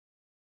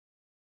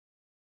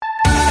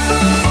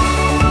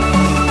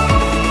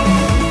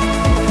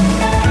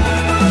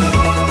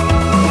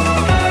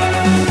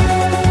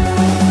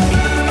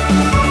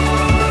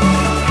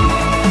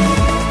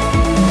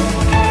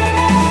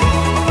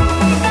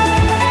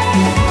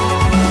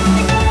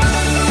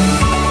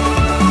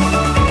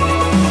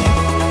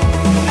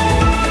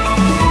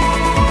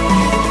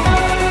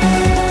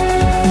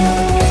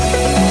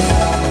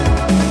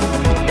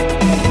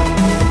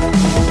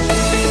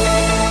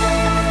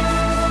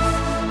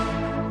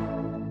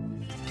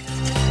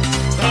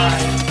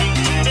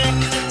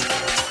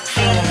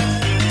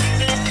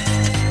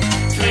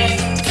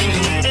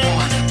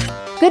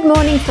Good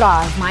morning,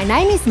 Thrive. My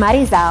name is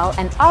Marizelle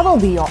and I will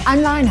be your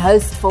online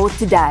host for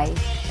today.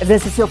 If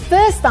this is your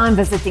first time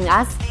visiting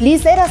us,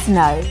 please let us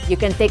know. You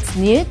can text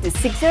NEW to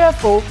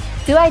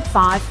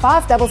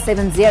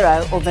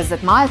 604-285-5770 or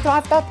visit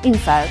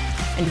mythrive.info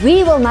and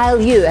we will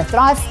mail you a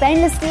Thrive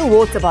stainless steel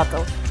water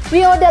bottle.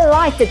 We are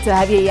delighted to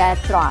have you here at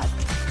Thrive.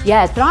 Here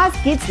at Thrive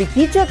Kids, we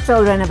teach your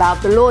children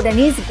about the Lord and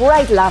His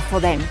great love for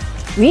them.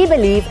 We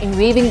believe in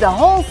weaving the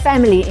whole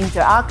family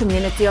into our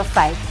community of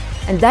faith,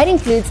 and that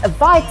includes a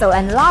vital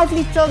and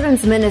lively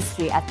children's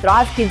ministry at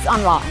Thrive Kids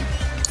Online.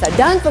 So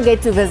don't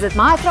forget to visit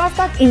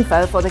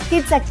mythrive.info for the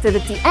kids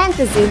activity and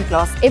the Zoom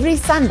class every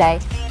Sunday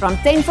from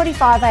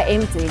 10:45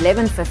 a.m. to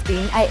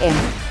 11:15 a.m.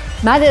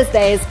 Mother's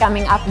Day is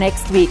coming up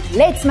next week.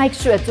 Let's make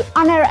sure to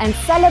honor and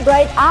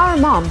celebrate our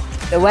mom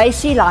the way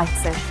she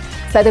likes it.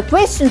 So the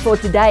question for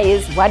today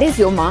is, what is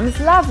your mom's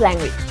love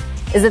language?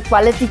 Is it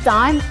quality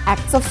time,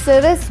 acts of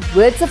service,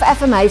 words of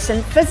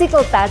affirmation,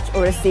 physical touch,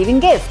 or receiving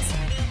gifts?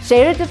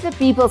 Share it with the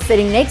people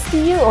sitting next to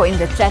you or in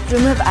the chat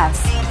room with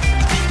us.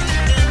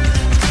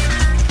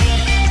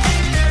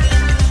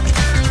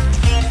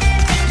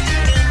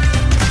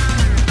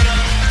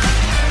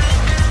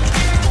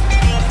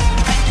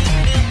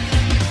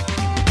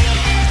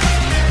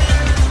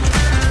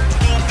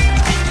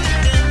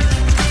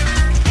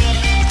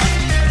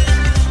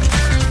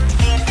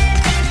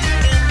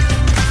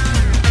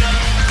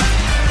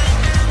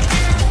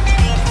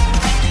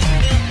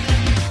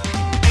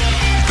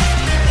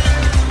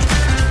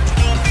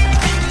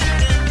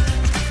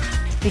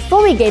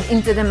 Before we get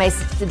into the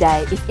message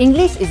today, if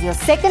English is your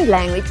second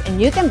language and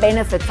you can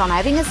benefit from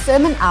having a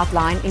sermon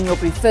outline in your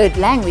preferred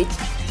language,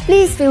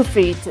 please feel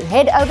free to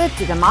head over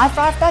to the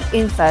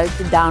mythrive.info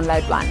to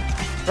download one.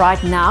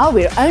 Right now,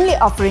 we're only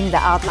offering the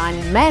outline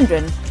in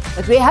Mandarin,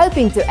 but we're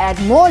hoping to add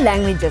more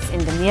languages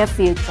in the near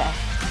future.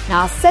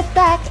 Now sit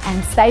back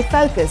and stay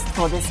focused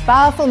for this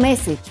powerful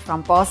message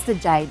from Pastor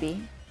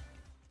JB.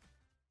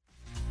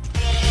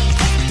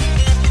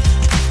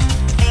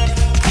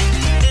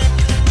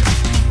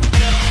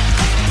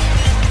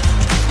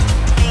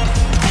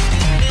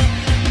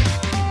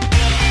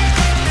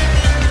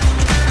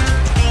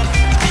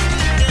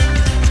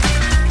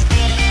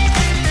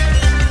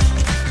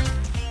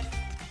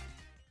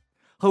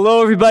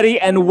 Hello, everybody,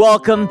 and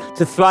welcome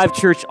to Thrive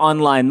Church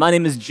Online. My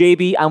name is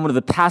JB. I'm one of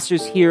the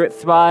pastors here at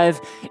Thrive,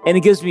 and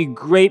it gives me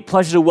great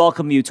pleasure to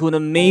welcome you to an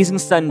amazing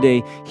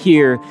Sunday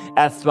here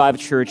at Thrive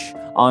Church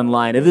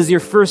Online. If this is your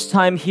first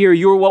time here,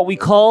 you're what we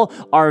call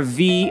our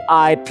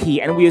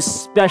VIP, and we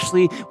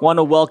especially want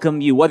to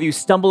welcome you. Whether you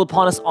stumble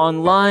upon us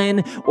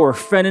online or a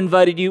friend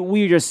invited you,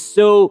 we are just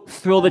so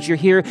thrilled that you're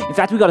here. In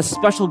fact, we got a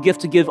special gift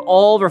to give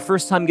all of our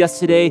first-time guests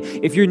today.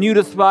 If you're new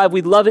to Thrive,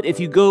 we'd love it if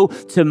you go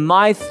to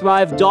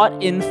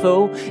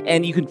mythrive.info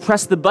and you can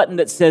press the button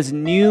that says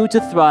New to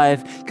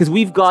Thrive, because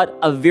we've got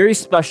a very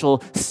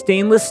special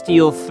stainless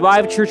steel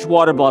Thrive Church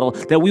water bottle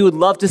that we would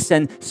love to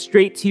send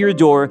straight to your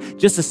door.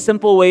 Just a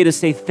simple way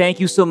to say thank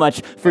you so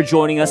much for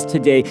joining us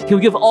today. Can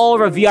we give all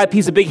of our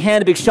VIPs a big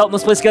hand, a big shout in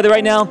this place together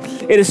right now?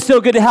 It is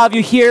so good to have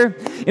you here.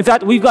 In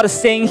fact, we've got a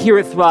saying here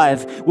at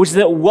Thrive, which is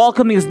that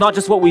welcoming is not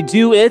just what we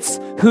do,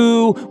 it's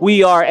who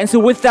we are. And so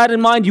with that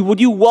in mind, would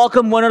you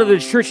welcome one another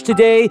to church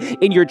today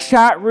in your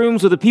chat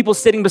rooms with the people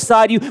sitting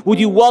beside you? Would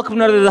you welcome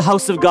one another to the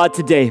house of God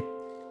today?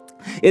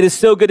 It is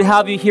so good to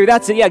have you here.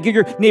 That's it. Yeah, give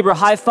your neighbor a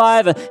high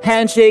five, a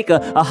handshake,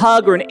 a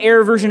hug, or an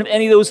air version of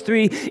any of those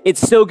three. It's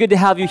so good to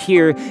have you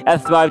here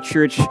at Thrive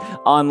Church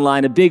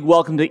Online. A big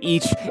welcome to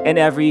each and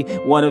every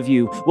one of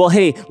you. Well,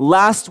 hey,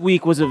 last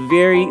week was a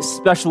very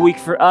special week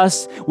for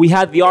us. We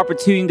had the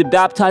opportunity to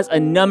baptize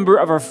a number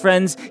of our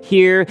friends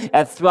here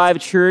at Thrive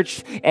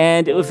Church.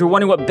 And if you're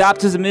wondering what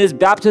baptism is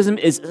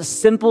a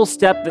simple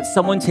step that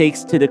someone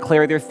takes to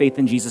declare their faith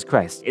in Jesus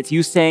Christ. It's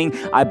you saying,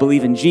 I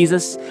believe in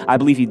Jesus. I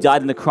believe He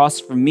died on the cross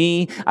for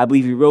me. I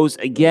believe He rose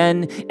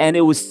again. And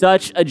it was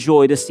such a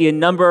joy to see a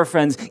number of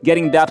friends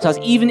getting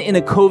baptized, even in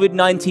a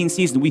COVID-19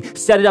 season. We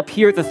set it up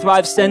here at the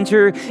Thrive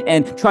Center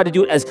and tried to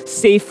do it as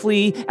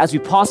safely as we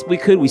possibly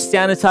could. We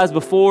sanitized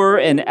before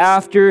and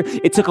after.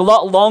 It took a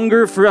lot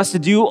longer for us to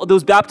do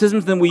those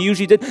baptisms than we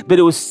usually did, but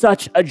it was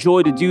such a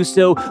joy to do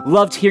so.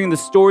 Loved hearing the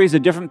stories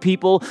of different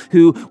people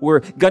who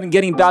were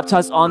getting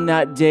baptized on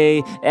that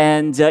day.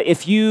 And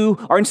if you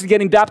are interested in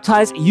getting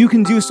baptized, you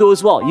can do so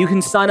as well. You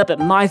can sign up at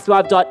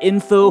mythrive.info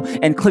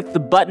and click the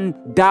button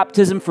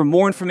Baptism for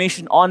more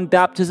information on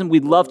baptism.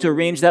 We'd love to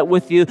arrange that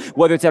with you,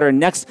 whether it's at our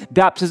next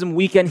baptism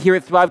weekend here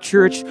at Thrive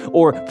Church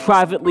or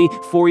privately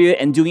for you,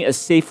 and doing it as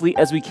safely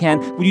as we can.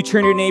 Would you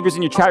turn to your neighbors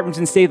in your chat rooms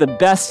and say the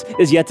best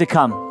is yet to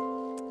come?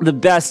 The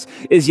best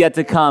is yet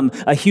to come.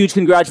 A huge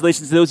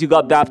congratulations to those who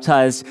got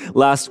baptized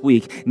last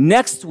week.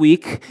 Next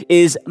week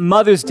is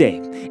Mother's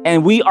Day,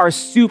 and we are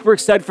super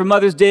excited for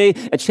Mother's Day,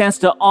 a chance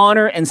to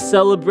honor and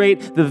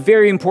celebrate the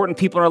very important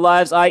people in our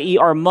lives, i.e.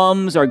 our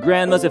moms, our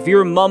grandmas. If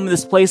you're a mom in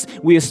this place,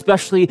 we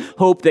especially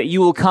hope that you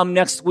will come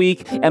next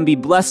week and be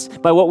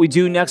blessed by what we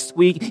do next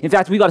week. In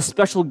fact, we got a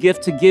special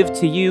gift to give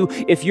to you.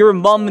 If you're a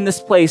mom in this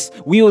place,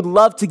 we would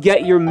love to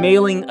get your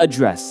mailing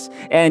address,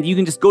 and you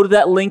can just go to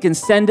that link and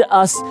send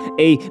us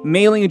a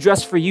mailing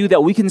address for you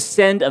that we can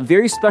send a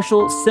very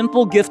special,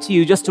 simple gift to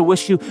you just to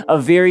wish you a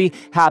very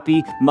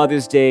happy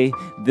Mother's Day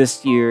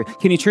this year.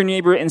 Can you turn to your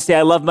neighbor and say,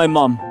 I love my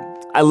mom.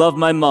 I love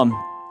my mom.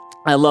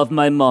 I love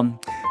my mom.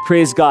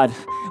 Praise God.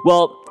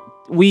 Well,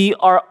 we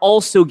are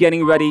also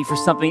getting ready for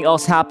something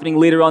else happening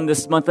later on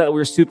this month that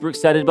we're super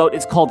excited about.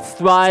 It's called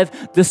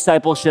Thrive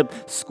Discipleship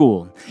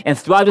School. And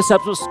Thrive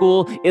Discipleship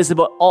School is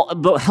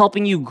about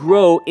helping you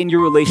grow in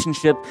your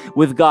relationship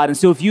with God. And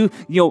so if you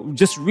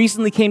just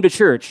recently came to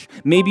church,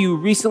 maybe you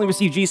recently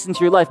received Jesus into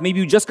your life, maybe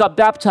you just got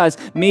baptized,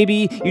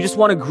 maybe you just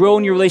want to grow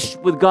in your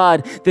relationship with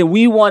God, then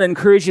we want to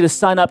encourage you to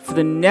sign up for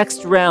the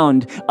next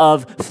round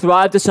of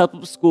Thrive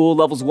Discipleship School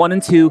levels 1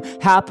 and 2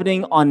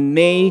 happening on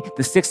May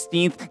the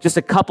 16th, just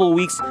a couple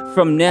weeks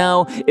from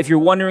now. If you're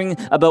wondering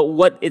about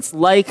what it's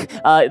like,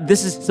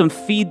 this is some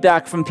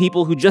feedback from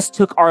people who just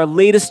took our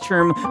latest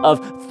term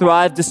of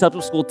Thrive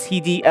Discipleship School,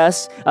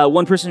 TDS.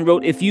 One person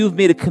wrote, if you've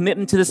made a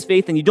commitment to this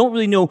faith and you don't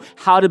really know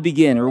how to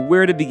begin or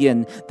where to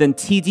begin, then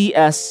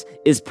TDS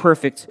is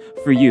perfect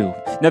for you.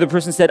 Another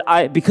person said,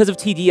 because of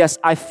TDS,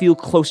 I feel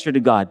closer to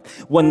God.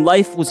 When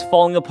life was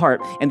falling apart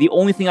and the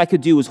only thing I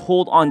could do was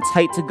hold on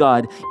tight to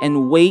God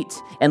and wait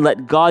and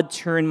let God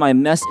turn my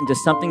mess into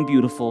something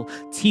beautiful,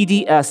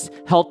 TDS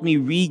helped me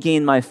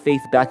regain my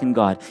faith back in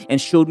God and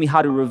showed me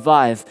how to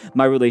revive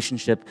my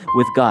relationship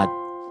with God.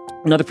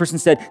 Another person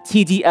said,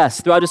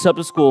 TDS, Thrive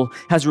Discipleship School,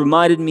 has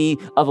reminded me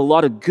of a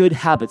lot of good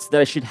habits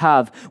that I should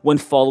have when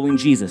following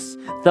Jesus.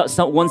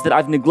 Some ones that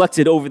I've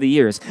neglected over the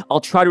years.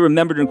 I'll try to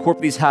remember to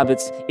incorporate these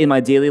habits in my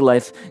daily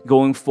life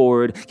going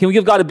forward. Can we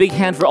give God a big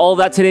hand for all of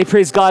that today?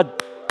 Praise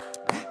God.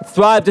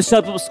 Thrive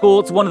Discipleship School,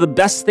 it's one of the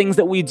best things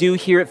that we do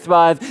here at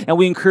Thrive, and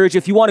we encourage you,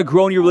 if you want to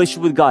grow in your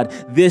relationship with God,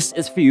 this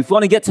is for you. If you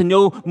want to get to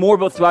know more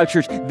about Thrive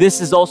Church, this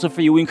is also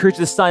for you. We encourage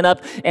you to sign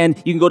up, and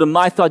you can go to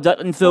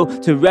mythrive.info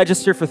to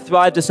register for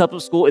Thrive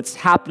Discipleship School. It's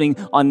happening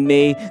on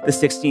May the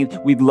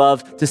 16th. We'd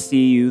love to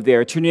see you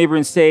there. Turn to your neighbor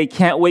and say,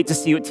 can't wait to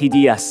see you at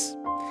TDS.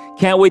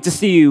 Can't wait to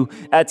see you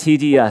at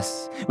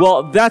TDS.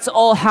 Well, that's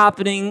all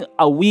happening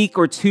a week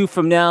or two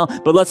from now,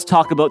 but let's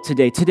talk about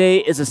today. Today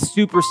is a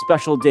super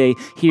special day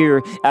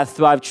here at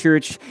Thrive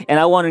Church, and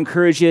I want to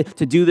encourage you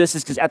to do this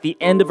because at the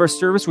end of our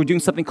service, we're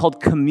doing something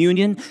called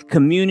communion.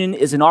 Communion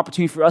is an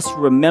opportunity for us to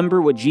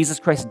remember what Jesus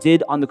Christ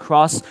did on the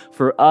cross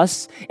for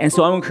us, and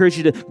so I want to encourage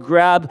you to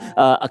grab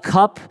a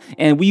cup,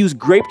 and we use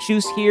grape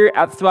juice here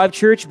at Thrive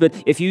Church, but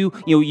if you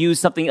use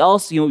something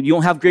else, you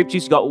don't have grape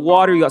juice, you got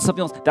water, you got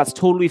something else, that's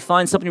totally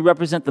fine. Something to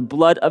represent the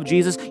blood of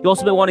Jesus. You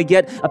also may want to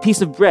get a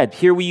piece of bread.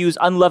 Here we use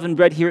unleavened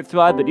bread here at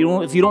Thrive, but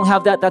if you don't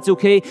have that, that's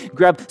okay.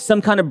 Grab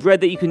some kind of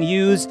bread that you can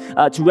use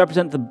to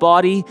represent the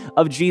body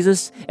of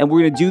Jesus, and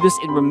we're going to do this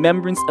in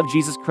remembrance of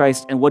Jesus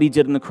Christ and what he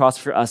did on the cross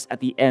for us at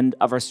the end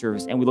of our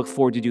service, and we look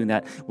forward to doing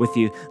that with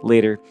you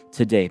later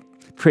today.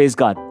 Praise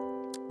God.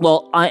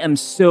 Well, I am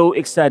so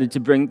excited to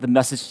bring the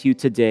message to you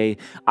today.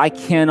 I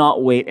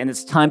cannot wait, and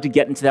it's time to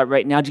get into that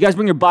right now. Do you guys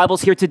bring your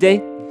Bibles here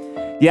today?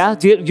 Yeah?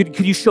 Could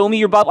you show me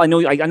your Bible? I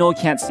know I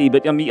can't see,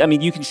 but I mean,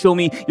 you can show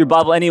me your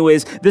Bible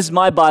anyways. This is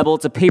my Bible.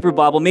 It's a paper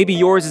Bible. Maybe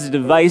yours is a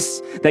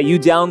device that you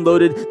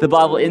downloaded the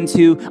Bible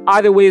into.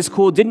 Either way is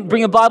cool. Didn't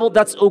bring a Bible?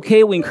 That's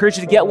okay. We encourage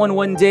you to get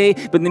one day.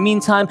 But in the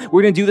meantime,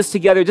 we're going to do this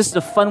together. Just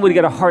a fun way to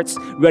get our hearts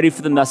ready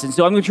for the message.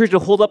 So I'm going to encourage you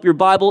to hold up your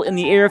Bible in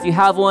the air if you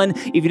have one.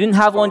 If you didn't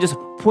have one, just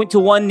point to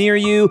one near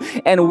you,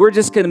 and we're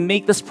just going to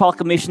make this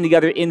proclamation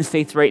together in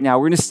faith right now.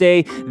 We're going to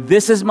say,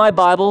 this is my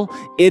Bible.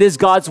 It is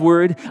God's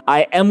word.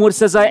 I am what it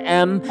says I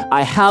am.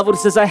 I have what it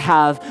says I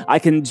have. I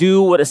can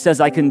do what it says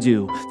I can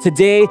do.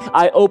 Today,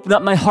 I open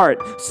up my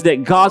heart so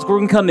that God's word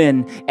can come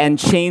in and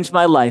change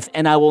my life,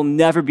 and I will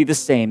never be the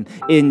same.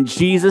 In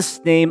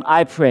Jesus' name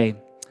I pray.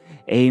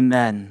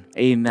 Amen.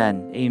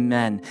 Amen.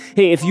 Amen.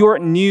 Hey, if you're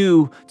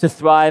new to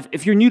Thrive,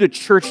 if you're new to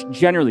church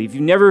generally, if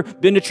you've never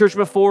been to church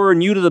before or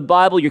new to the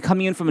Bible, you're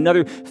coming in from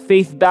another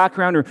faith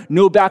background or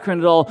no background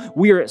at all,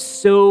 we are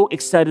so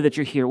excited that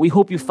you're here. We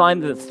hope you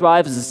find that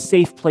Thrive is a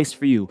safe place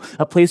for you,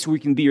 a place where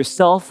you can be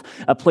yourself,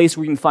 a place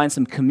where you can find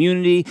some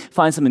community,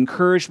 find some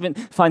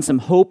encouragement, find some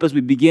hope as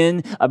we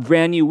begin a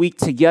brand new week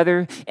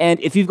together. And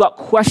if you've got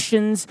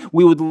questions,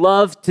 we would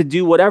love to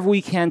do whatever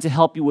we can to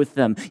help you with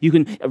them. You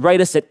can write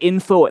us at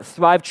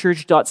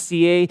info@thrivechurch.ca.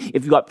 If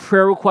you've got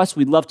prayer requests,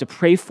 we'd love to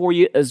pray for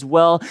you as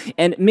well.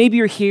 And maybe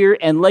you're here,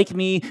 and like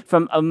me,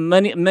 from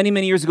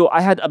many years ago,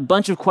 I had a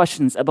bunch of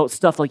questions about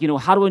stuff like,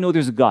 how do I know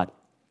there's a God?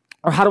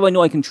 Or how do I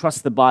know I can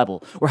trust the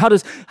Bible? Or how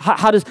does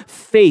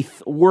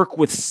faith work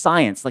with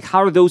science? Like,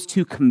 how are those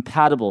two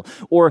compatible?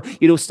 Or,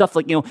 stuff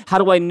like, how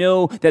do I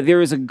know that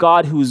there is a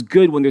God who is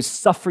good when there's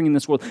suffering in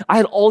this world? I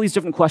had all these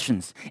different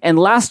questions. And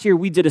last year,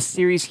 we did a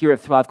series here at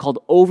Thrive called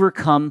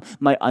Overcome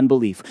My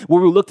Unbelief, where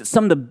we looked at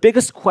some of the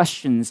biggest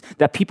questions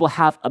that people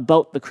have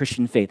about the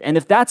Christian faith. And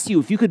if that's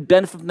you, if you could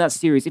benefit from that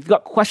series, if you've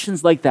got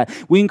questions like that,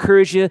 we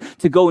encourage you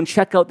to go and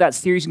check out that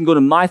series. You can go to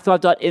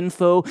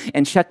mythrive.info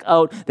and check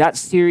out that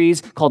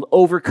series called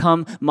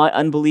overcome my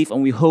unbelief,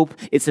 and we hope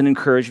it's an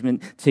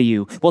encouragement to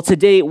you. Well,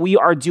 today we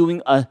are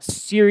doing a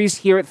series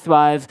here at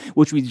Thrive,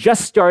 which we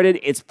just started.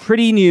 It's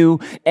pretty new,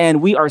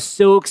 and we are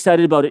so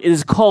excited about it. It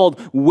is called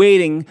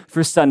Waiting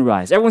for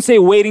Sunrise. Everyone say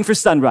Waiting for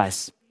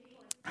Sunrise.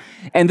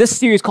 And this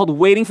series called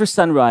Waiting for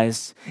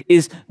Sunrise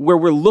is where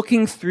we're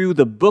looking through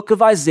the book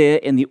of Isaiah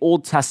in the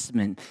Old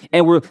Testament,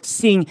 and we're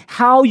seeing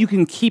how you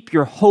can keep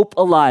your hope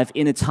alive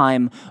in a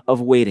time of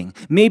waiting.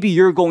 Maybe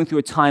you're going through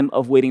a time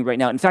of waiting right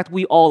now. In fact,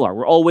 we all are.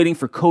 We're all waiting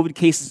for COVID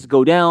cases to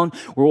go down.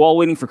 We're all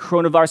waiting for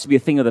coronavirus to be a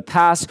thing of the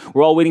past.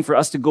 We're all waiting for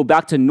us to go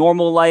back to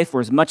normal life, or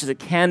as much as it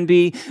can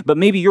be. But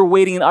maybe you're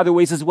waiting in other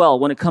ways as well,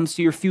 when it comes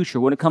to your future,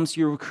 when it comes to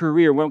your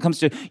career, when it comes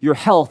to your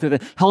health or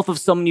the health of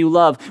someone you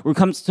love, when it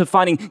comes to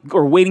finding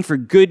or waiting for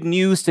good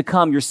news to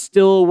come. You're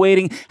still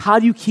waiting. How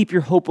do you keep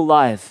your hope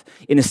alive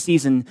in a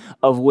season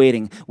of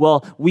waiting?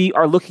 Well, we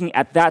are looking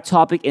at that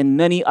topic and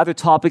many other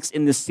topics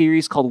in this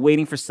series called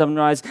Waiting for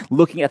Sunrise,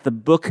 looking at the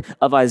book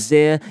of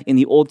Isaiah in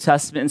the Old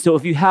Testament. And so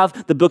if you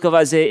have the book of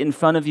Isaiah in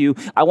front of you,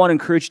 I want to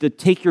encourage you to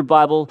take your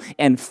Bible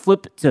and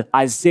flip to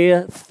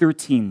Isaiah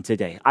 13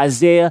 today.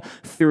 Isaiah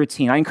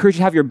 13. I encourage you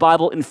to have your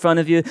Bible in front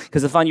of you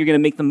because I find you're going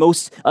to make the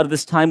most out of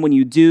this time when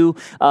you do.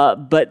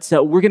 But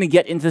we're going to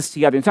get into this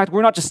together. In fact,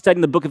 we're not just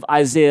studying the book of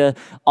Isaiah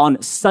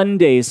on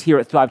Sundays here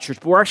at Thrive Church,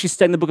 but we're actually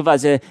studying the book of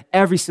Isaiah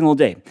every single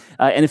day.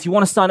 And if you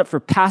want to sign up for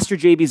Pastor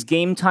JB's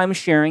Game Time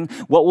Sharing,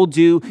 what we'll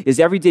do is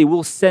every day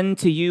we'll send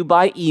to you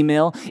by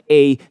email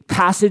a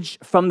passage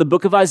from the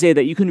book of Isaiah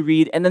that you can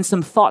read, and then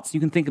some thoughts you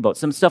can think about.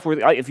 Some stuff where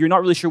if you're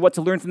not really sure what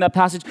to learn from that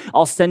passage,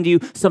 I'll send you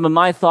some of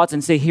my thoughts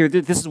and say, here,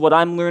 this is what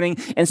I'm learning.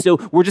 And so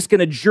we're just going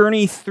to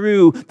journey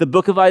through the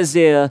book of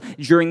Isaiah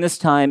during this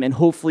time, and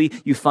hopefully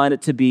you find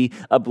it to be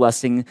a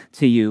blessing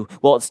to you.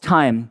 Well, it's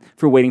time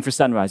for Waiting for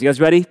Sunrise. You guys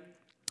ready?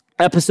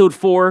 Episode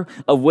 4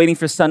 of Waiting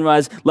for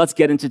Sunrise. Let's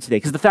get into today.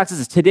 Because the fact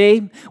is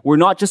today, we're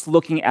not just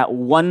looking at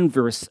one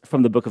verse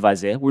from the book of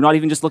Isaiah. We're not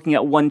even just looking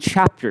at one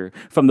chapter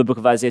from the book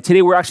of Isaiah.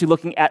 Today, we're actually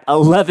looking at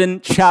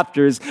 11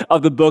 chapters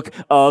of the book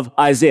of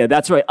Isaiah.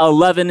 That's right,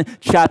 11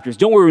 chapters.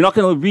 Don't worry, we're not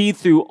going to read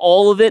through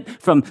all of it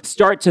from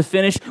start to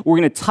finish. We're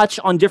going to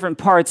touch on different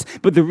parts.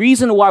 But the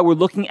reason why we're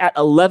looking at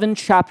 11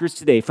 chapters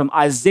today, from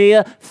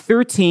Isaiah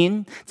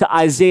 13 to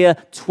Isaiah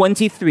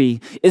 23,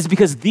 is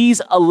because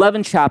these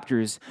 11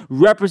 chapters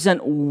represent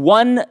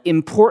one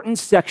important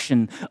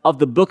section of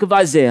the book of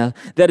Isaiah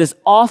that is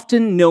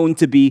often known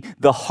to be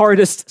the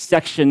hardest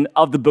section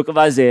of the book of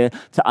Isaiah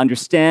to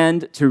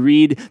understand, to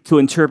read, to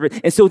interpret.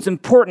 And so it's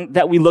important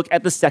that we look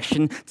at the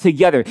section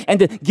together. And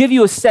to give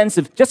you a sense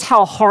of just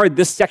how hard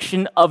this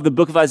section of the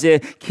book of Isaiah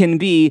can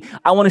be,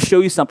 I want to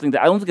show you something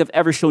that I don't think I've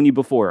ever shown you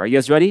before. Are you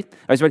guys ready?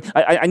 Are you guys ready?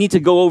 I need to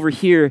go over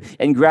here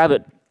and grab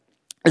it.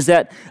 Is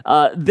that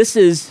this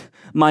is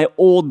my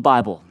old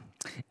Bible.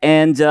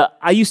 And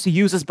I used to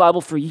use this Bible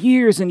for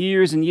years and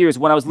years and years.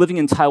 When I was living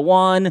in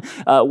Taiwan,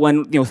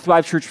 when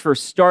Thrive Church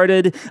first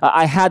started,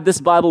 I had this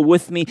Bible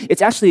with me.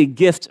 It's actually a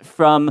gift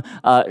from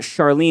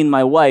Charlene,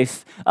 my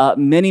wife,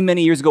 many,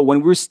 many years ago when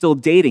we were still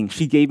dating.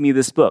 She gave me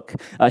this book.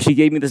 She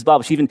gave me this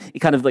Bible. She even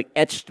kind of like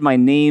etched my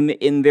name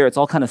in there. It's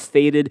all kind of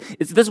faded.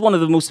 This is one of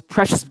the most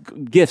precious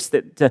gifts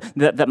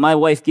that my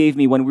wife gave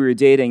me when we were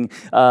dating.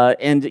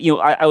 And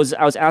I was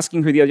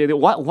asking her the other day,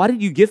 why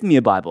did you give me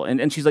a Bible?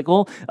 And she's like,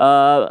 well,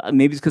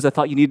 maybe it's because I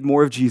thought you needed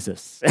more of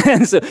Jesus.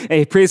 And so,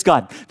 hey, praise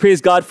God. Praise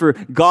God for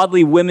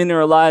godly women in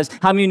our lives.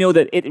 How many of you know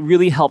that it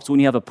really helps when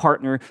you have a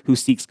partner who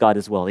seeks God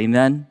as well?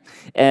 Amen?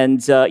 And,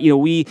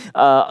 we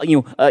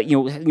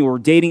were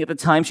dating at the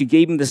time. She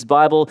gave me this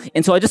Bible.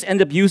 And so I just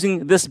ended up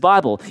using this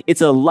Bible.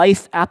 It's a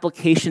life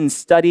application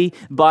study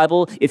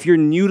Bible. If you're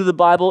new to the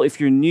Bible, if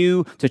you're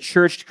new to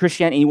church, to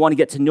Christianity, and you want to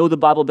get to know the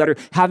Bible better,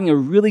 having a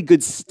really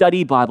good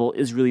study Bible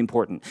is really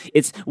important.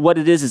 It's what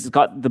it is it's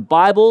got the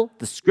Bible,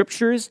 the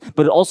scriptures,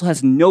 but it also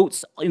has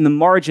notes in the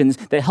margins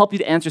that help you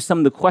to answer some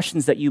of the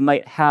questions that you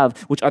might have,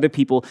 which other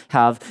people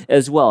have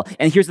as well.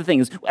 And here's the thing: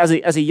 is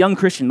as a young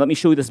Christian, let me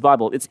show you this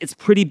Bible. It's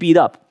pretty beat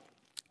up.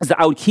 Is that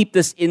I would keep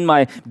this in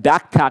my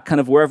backpack kind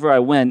of wherever I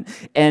went,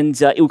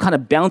 and it would kind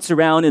of bounce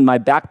around in my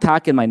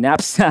backpack and my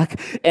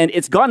knapsack, and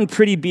it's gotten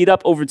pretty beat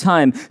up over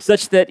time,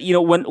 such that,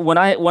 when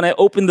I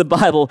open the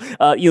Bible,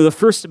 the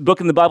first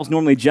book in the Bible is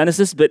normally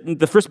Genesis, but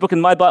the first book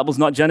in my Bible is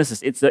not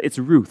Genesis, it's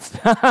Ruth.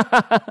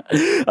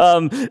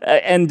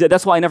 And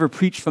that's why I never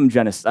preach from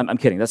Genesis. I'm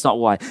kidding, that's not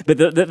why. But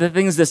the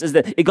thing is this, is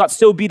that it got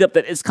so beat up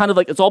that it's kind of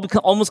like, it's all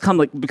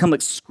become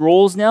like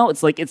scrolls now.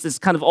 It's like, it's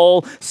kind of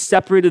all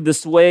separated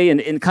this way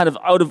and kind of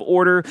out of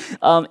order,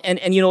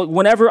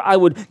 whenever I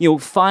would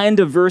find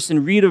a verse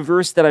and read a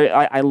verse that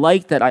I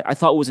liked, that I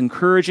thought was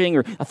encouraging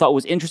or I thought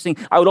was interesting,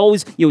 I would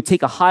always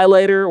take a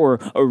highlighter or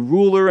a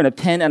ruler and a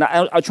pen, and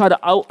I try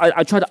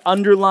to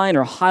underline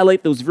or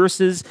highlight those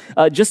verses,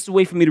 just a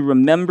way for me to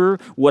remember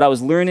what I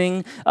was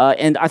learning.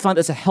 And I find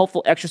that's a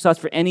helpful exercise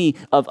for any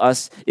of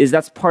us.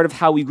 That's part of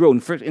how we grow. In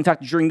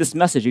fact, during this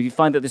message, if you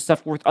find that there's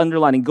stuff worth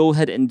underlining, go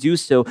ahead and do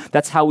so.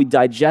 That's how we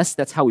digest.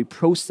 That's how we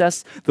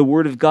process the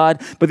Word of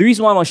God. But the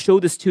reason why I want to show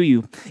this this to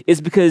you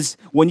is because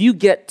when you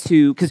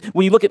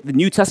look at the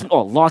New Testament,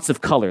 lots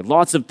of color,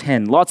 lots of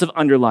pen, lots of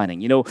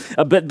underlining,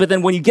 but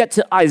then when you get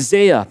to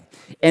Isaiah,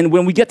 and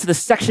when we get to the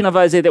section of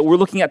Isaiah that we're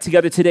looking at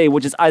together today,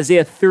 which is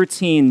Isaiah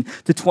 13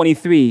 to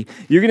 23,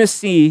 you're going to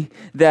see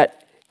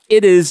that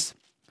it is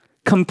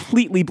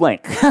completely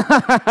blank.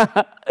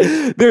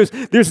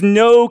 There's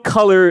no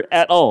color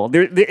at all.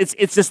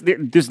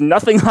 There's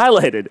nothing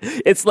highlighted.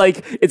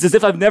 It's as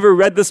if I've never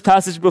read this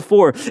passage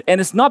before. And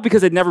it's not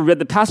because I'd never read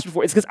the passage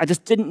before. It's because I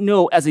just didn't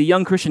know as a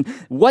young Christian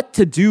what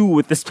to do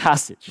with this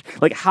passage.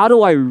 Like, how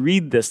do I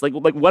read this? Like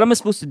what am I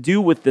supposed to do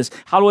with this?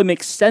 How do I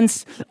make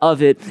sense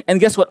of it? And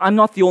guess what? I'm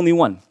not the only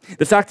one.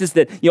 The fact is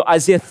that,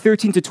 Isaiah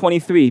 13 to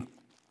 23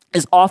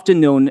 is often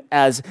known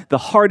as the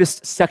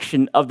hardest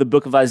section of the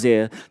book of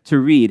Isaiah to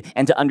read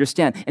and to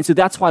understand. And so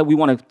that's why we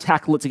want to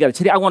tackle it together.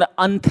 Today, I want to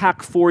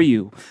unpack for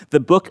you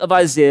the book of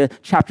Isaiah,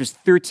 chapters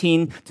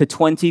 13 to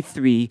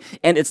 23.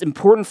 And it's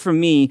important for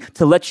me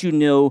to let you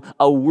know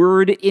a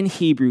word in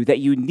Hebrew that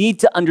you need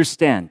to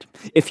understand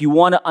if you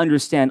want to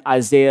understand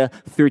Isaiah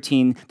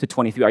 13 to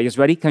 23. Are you guys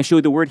ready? Can I show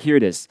you the word? Here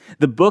it is.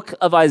 The book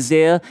of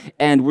Isaiah,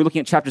 and we're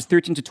looking at chapters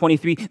 13 to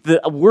 23.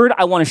 The word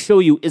I want to show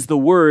you is the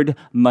word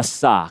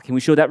Massa. Can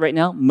we show that right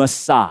now?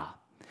 Massa.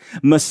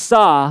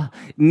 Massa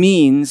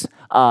means,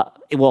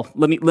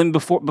 let me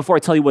before I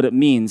tell you what it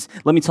means,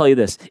 let me tell you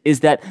this, is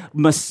that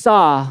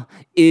Massa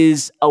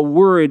is a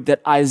word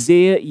that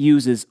Isaiah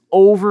uses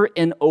over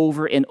and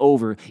over and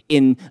over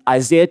in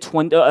Isaiah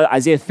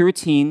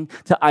 13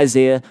 to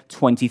Isaiah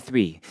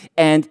 23.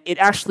 And it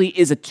actually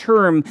is a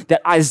term that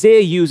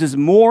Isaiah uses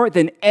more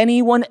than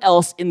anyone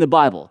else in the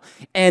Bible.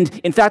 And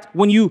in fact,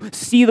 when you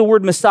see the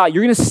word Massa,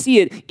 you're going to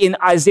see it in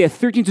Isaiah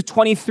 13 to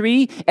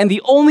 23. And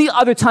the only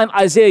other time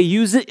Isaiah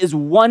uses it is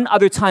one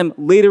other time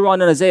later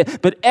on in Isaiah.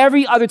 But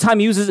every other time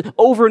he uses it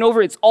over and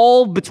over, it's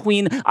all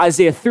between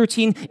Isaiah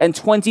 13 and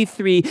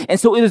 23. And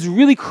so it is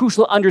really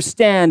crucial to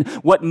understand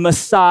what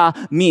Massa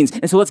means.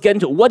 And so let's get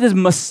into it. What does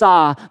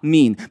Massa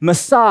mean?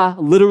 Massa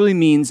literally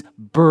means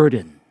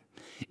burden.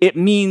 It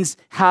means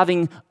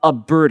having a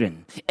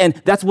burden. And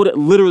that's what it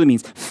literally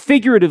means.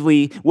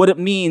 Figuratively, what it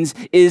means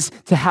is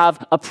to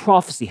have a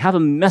prophecy, have a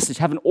message,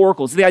 have an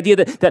oracle. It's the idea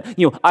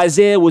that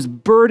Isaiah was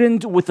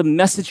burdened with a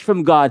message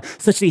from God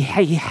such that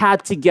he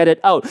had to get it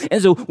out.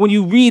 And so when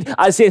you read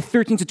Isaiah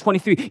 13 to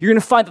 23, you're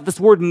going to find that this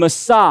word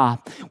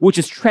Massa, which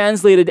is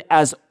translated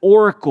as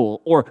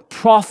oracle or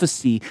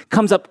prophecy,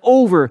 comes up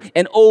over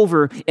and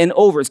over and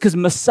over. It's because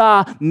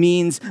Massa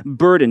means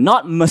burden,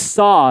 not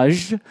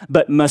massage,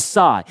 but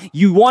Massa.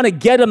 You want to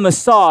get a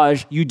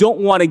massage, you don't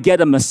want to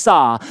get a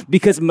Massa,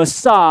 because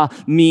Massa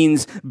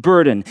means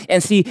burden.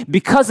 And see,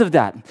 because of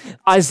that,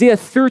 Isaiah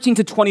 13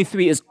 to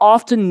 23 is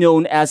often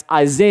known as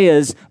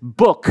Isaiah's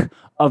book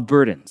of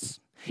burdens.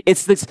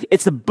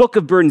 It's a book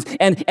of burdens.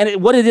 And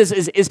what it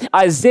is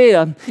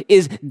Isaiah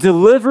is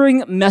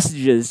delivering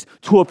messages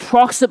to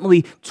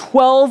approximately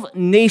 12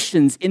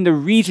 nations in the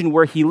region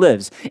where he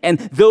lives. And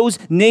those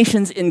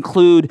nations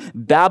include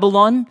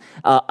Babylon,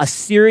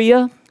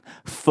 Assyria,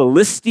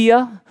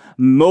 Philistia,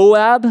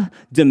 Moab,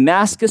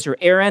 Damascus or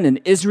Aram in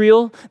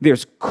Israel.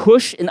 There's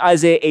Cush in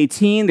Isaiah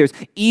 18. There's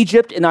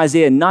Egypt in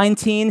Isaiah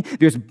 19.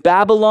 There's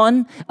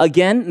Babylon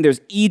again.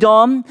 There's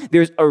Edom.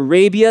 There's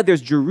Arabia.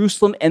 There's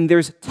Jerusalem. And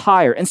there's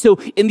Tyre. And so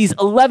in these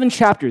 11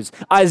 chapters,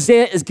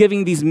 Isaiah is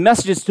giving these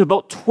messages to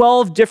about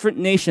 12 different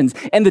nations.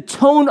 And the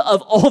tone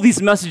of all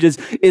these messages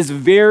is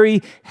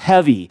very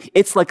heavy.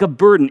 It's like a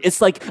burden.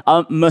 It's like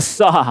a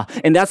Massa.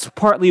 And that's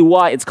partly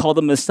why it's called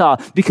a Massa.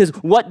 Because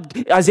what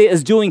Isaiah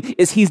is doing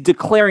is he's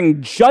declaring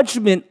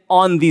judgment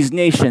on these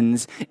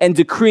nations and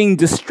decreeing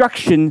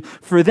destruction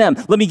for them.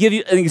 Let me give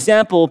you an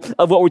example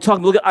of what we're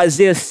talking about. Look at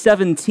Isaiah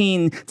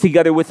 17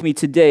 together with me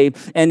today.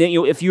 And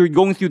if you're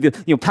going through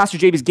the Pastor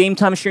JB's Game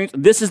Time sharing,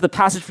 this is the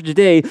passage for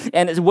today.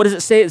 And what does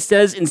it say? It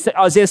says in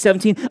Isaiah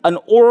 17, an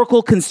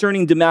oracle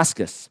concerning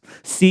Damascus.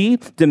 See,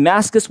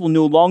 Damascus will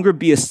no longer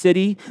be a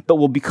city, but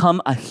will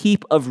become a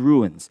heap of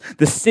ruins.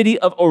 The city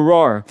of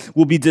Arar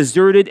will be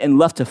deserted and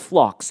left to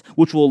flocks,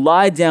 which will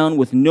lie down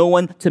with no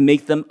one to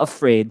make them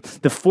afraid.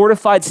 The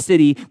fortified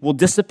city will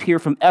disappear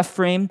from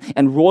Ephraim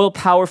and royal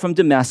power from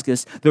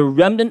Damascus. The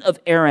remnant of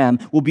Aram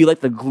will be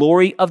like the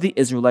glory of the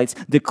Israelites,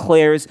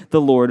 declares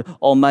the Lord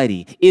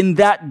Almighty. In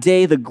that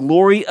day, the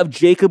glory of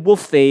Jacob will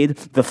fade.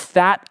 The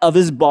fat of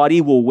his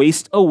body will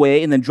waste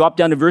away. And then drop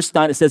down to verse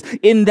 9. It says,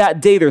 in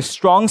that day, their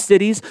strong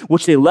cities,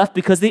 which they left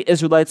because the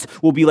Israelites,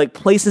 will be like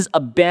places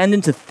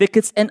abandoned to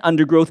thickets and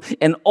undergrowth,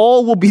 and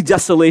all will be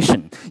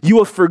desolation. You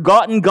have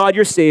forgotten God,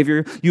 your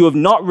Savior. You have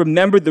not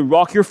remembered the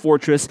rock, your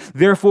fortress.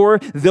 Therefore,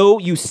 though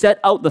you set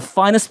out the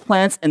finest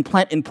plants and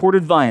plant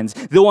imported vines.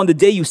 Though on the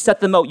day you set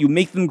them out, you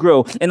make them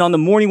grow. And on the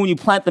morning when you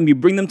plant them, you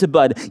bring them to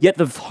bud. Yet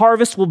the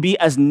harvest will be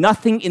as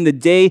nothing in the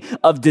day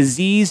of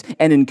disease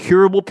and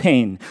incurable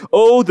pain.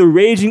 Oh, the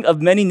raging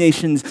of many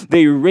nations.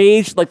 They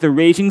rage like the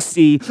raging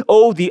sea.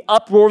 Oh, the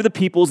uproar of the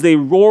peoples. They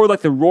roar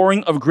like the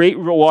roaring of great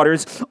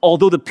waters.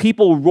 Although the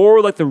people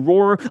roar like the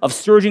roar of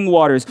surging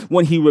waters,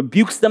 when he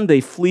rebukes them,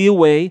 they flee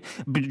away,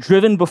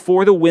 driven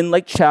before the wind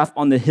like chaff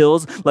on the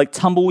hills, like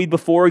tumbleweed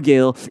before a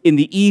gale. In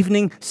the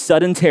evening,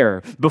 sudden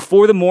terror.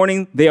 Before the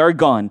morning, they are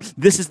gone.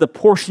 This is the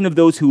portion of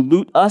those who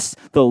loot us,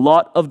 the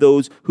lot of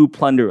those who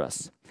plunder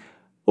us.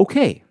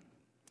 Okay.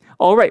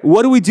 All right,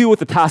 what do we do with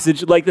a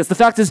passage like this? The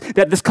fact is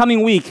that this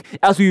coming week,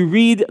 as we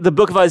read the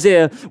book of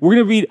Isaiah, we're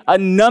going to read a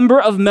number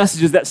of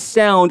messages that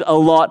sound a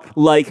lot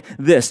like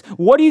this.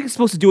 What are you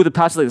supposed to do with a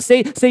passage like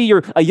this? Say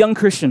you're a young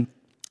Christian,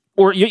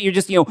 or you're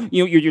just,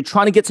 you're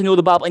trying to get to know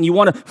the Bible and you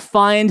want to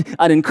find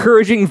an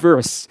encouraging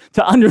verse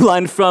to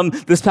underline from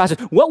this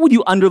passage. What would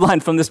you underline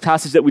from this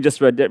passage that we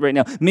just read right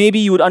now? Maybe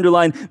you would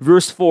underline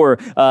verse 4.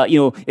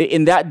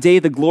 In that day,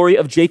 the glory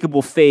of Jacob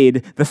will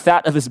fade. The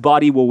fat of his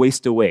body will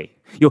waste away.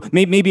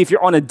 Maybe if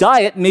you're on a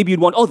diet, maybe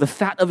you'd want, the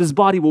fat of his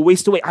body will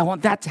waste away. I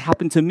want that to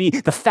happen to me.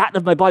 The fat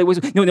of my body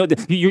wastes away. No,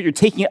 you're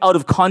taking it out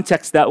of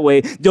context that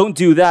way. Don't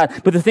do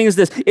that. But the thing is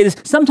this, it is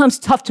sometimes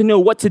tough to know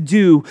what to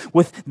do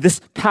with this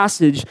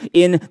passage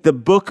in the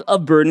book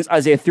of burdens,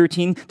 Isaiah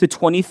 13 to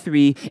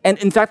 23. And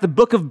in fact, the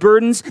book of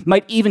burdens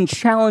might even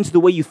challenge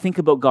the way you think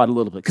about God a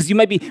little bit. Because you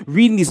might be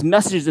reading these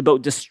messages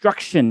about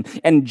destruction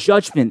and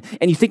judgment,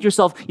 and you think to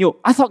yourself,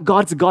 I thought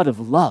God's a God of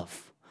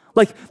love.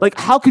 Like,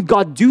 how could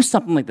God do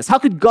something like this? How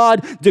could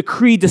God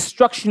decree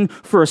destruction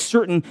for a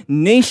certain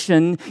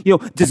nation?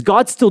 Does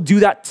God still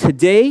do that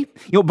today?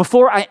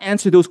 Before I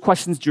answer those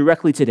questions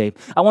directly today,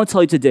 I want to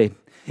tell you today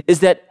is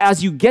that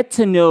as you get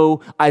to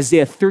know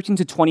Isaiah 13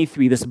 to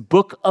 23, this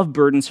book of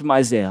burdens from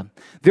Isaiah,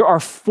 there are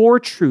 4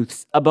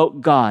 truths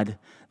about God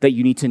that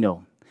you need to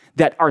know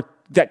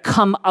that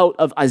come out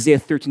of Isaiah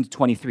 13 to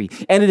 23.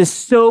 And it is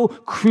so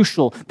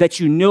crucial that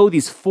you know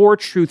these 4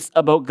 truths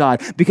about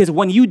God, because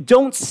when you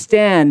don't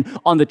stand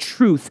on the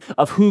truth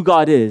of who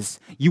God is,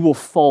 you will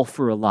fall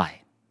for a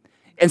lie.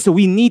 And so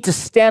we need to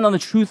stand on the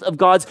truth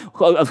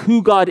of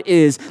who God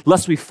is,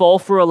 lest we fall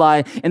for a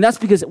lie. And that's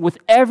because with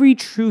every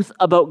truth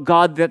about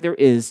God that there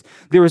is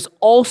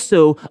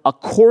also a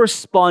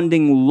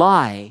corresponding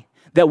lie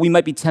that we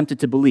might be tempted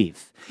to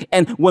believe.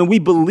 And when we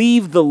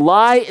believe the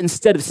lie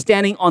instead of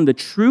standing on the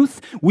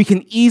truth, we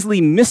can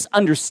easily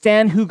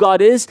misunderstand who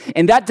God is.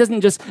 And that doesn't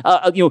just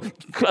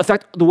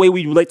affect the way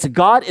we relate to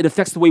God. It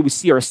affects the way we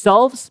see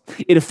ourselves.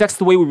 It affects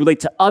the way we relate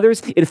to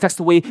others. It affects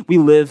the way we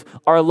live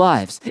our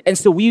lives. And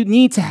so we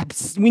need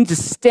to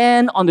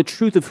stand on the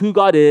truth of who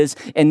God is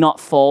and not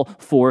fall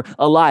for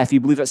a lie. If you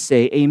believe it,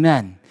 say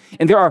amen.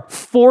 And there are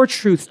 4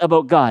 truths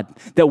about God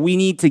that we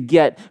need to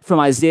get from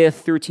Isaiah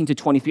 13 to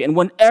 23. And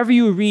whenever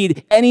you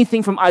read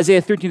anything from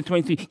Isaiah 13 to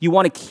 23, you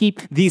want to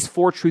keep these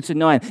 4 truths in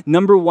mind.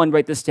 Number 1,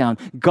 write this down.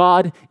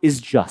 God is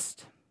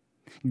just.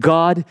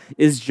 God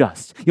is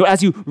just.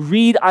 As you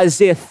read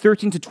Isaiah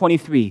 13 to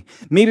 23,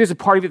 maybe there's a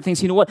part of it that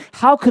thinks,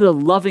 how could a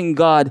loving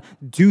God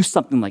do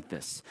something like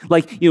this?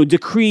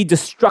 Decree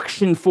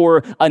destruction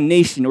for a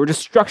nation or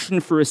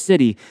destruction for a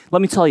city.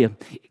 Let me tell you,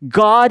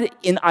 God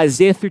in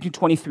Isaiah 13 to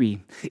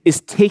 23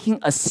 is taking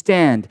a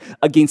stand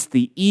against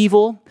the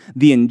evil,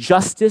 the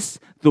injustice,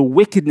 the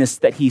wickedness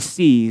that he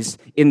sees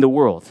in the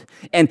world.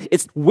 And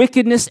it's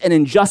wickedness and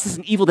injustice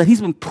and evil that he's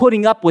been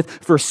putting up with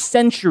for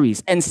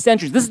centuries and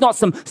centuries. This is not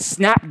some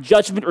snap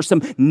judgment or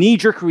some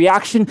knee-jerk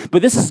reaction,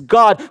 but this is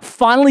God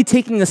finally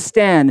taking a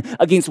stand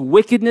against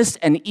wickedness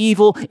and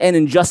evil and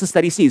injustice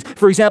that he sees.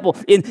 For example,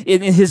 in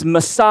his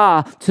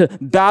Messiah to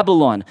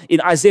Babylon,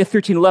 in Isaiah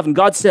 13:11,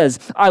 God says,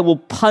 I will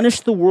punish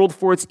the world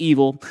for its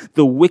evil,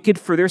 the wicked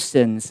for their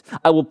sins.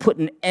 I will put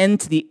an end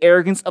to the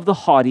arrogance of the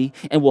haughty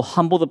and will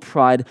humble the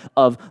pride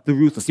of the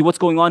ruthless. See, what's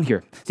going on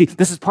here? See,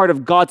 this is part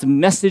of God's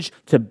message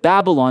to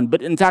Babylon,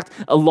 but in fact,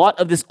 a lot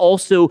of this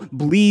also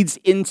bleeds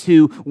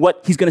into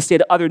what he's going to say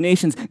to other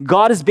nations.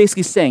 God is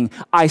basically saying,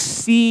 I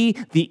see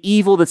the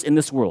evil that's in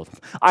this world.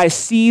 I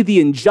see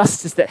the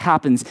injustice that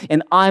happens,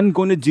 and I'm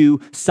going to do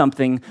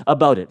something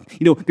about it.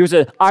 There's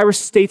an Irish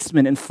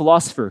statesman and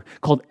philosopher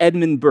called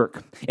Edmund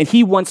Burke, and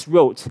he once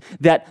wrote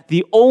that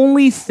the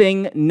only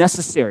thing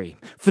necessary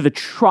for the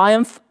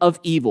triumph of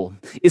evil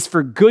is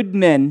for good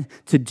men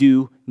to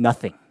do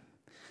nothing.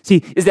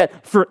 See, is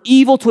that for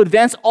evil to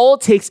advance, all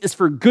it takes is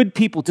for good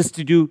people just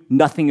to do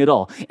nothing at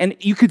all. And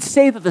you could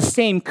say that the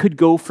same could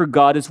go for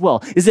God as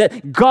well, is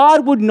that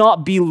God would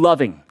not be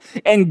loving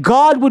and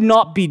God would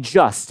not be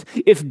just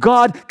if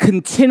God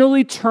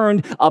continually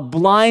turned a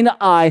blind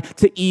eye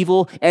to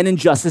evil and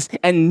injustice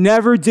and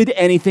never did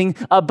anything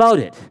about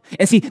it.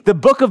 And see, the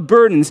book of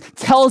burdens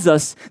tells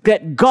us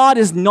that God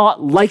is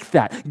not like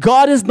that.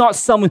 God is not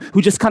someone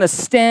who just kind of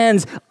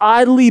stands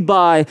idly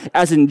by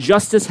as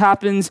injustice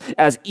happens,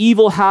 as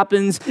evil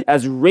happens,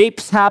 as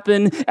rapes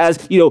happen,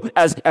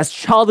 as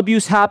child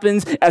abuse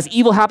happens, as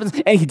evil happens,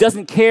 and he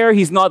doesn't care,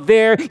 he's not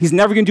there, he's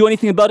never going to do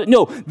anything about it.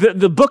 No,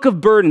 the book of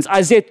burdens,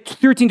 Isaiah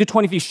 13 to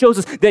 23, shows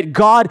us that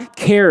God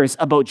cares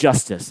about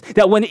justice.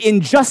 That when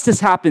injustice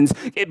happens,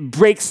 it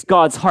breaks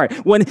God's heart.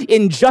 When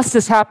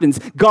injustice happens,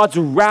 God's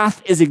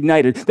wrath is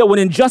ignited. That when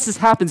injustice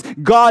happens,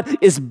 God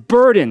is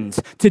burdened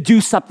to do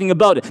something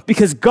about it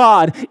because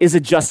God is a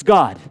just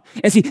God.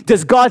 And see,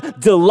 does God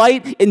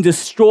delight in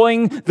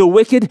destroying the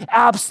wicked?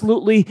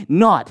 Absolutely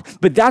not.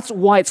 But that's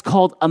why it's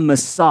called a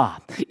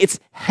Massah. It's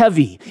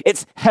heavy.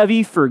 It's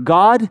heavy for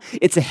God.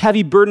 It's a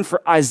heavy burden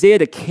for Isaiah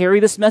to carry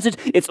this message.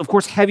 It's, of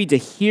course, heavy to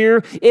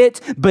hear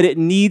it, but it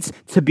needs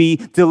to be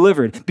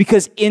delivered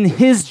because in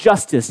his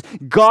justice,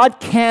 God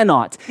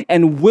cannot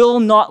and will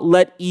not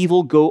let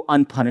evil go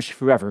unpunished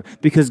forever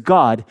because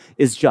God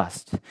is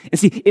just. And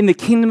see, in the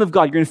kingdom of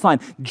God, you're going to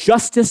find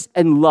justice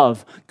and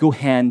love go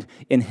hand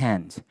in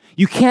hand.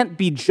 You can't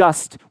be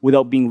just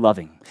without being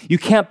loving. You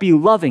can't be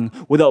loving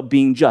without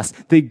being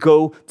just. They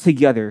go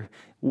together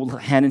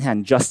hand in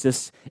hand,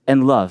 justice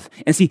and love.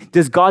 And see,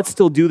 does God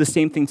still do the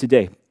same thing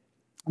today?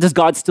 Does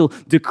God still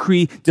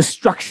decree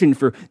destruction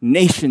for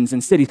nations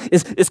and cities?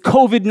 Is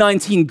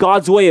COVID-19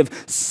 God's way of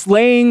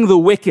slaying the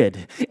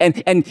wicked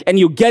and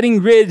you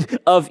getting rid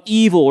of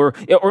evil? Or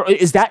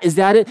is that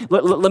it?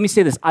 Let me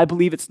say this. I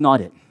believe it's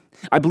not it.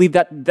 I believe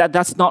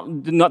that's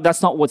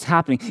not what's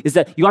happening. Is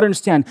that you got to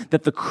understand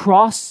that the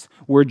cross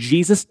where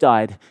Jesus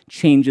died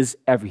changes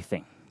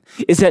everything.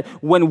 Is that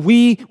when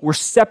we were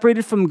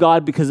separated from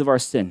God because of our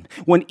sin,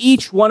 when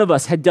each one of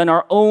us had done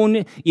our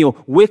own,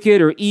 wicked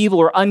or evil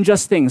or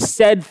unjust things,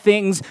 said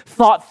things,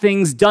 thought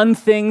things, done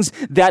things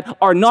that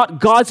are not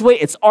God's way,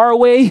 it's our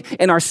way,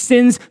 and our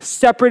sins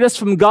separate us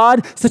from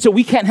God such that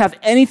we can't have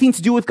anything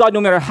to do with God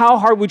no matter how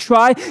hard we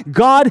try.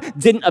 God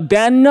didn't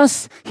abandon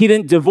us. He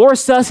didn't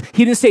divorce us.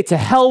 He didn't say to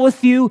hell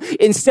with you.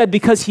 Instead,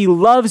 because he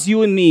loves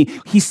you and me,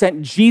 he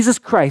sent Jesus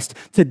Christ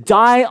to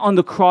die on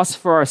the cross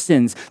for our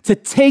sins, to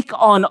take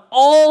on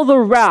all the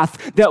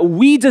wrath that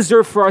we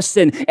deserve for our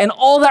sin. And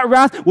all that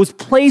wrath was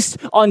placed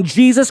on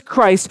Jesus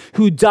Christ,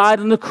 who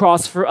died on the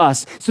cross for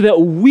us, so that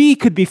we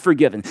could be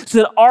forgiven, so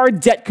that our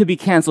debt could be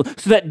canceled,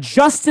 so that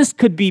justice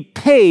could be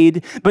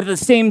paid, but at the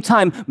same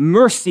time,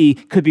 mercy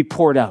could be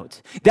poured out.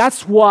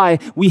 That's why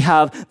we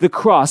have the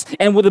cross.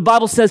 And what the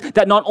Bible says,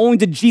 that not only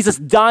did Jesus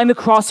die on the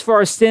cross for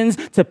our sins,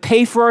 to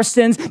pay for our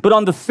sins, but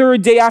on the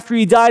third day after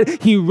he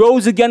died, he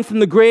rose again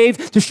from the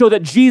grave to show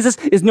that Jesus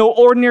is no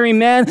ordinary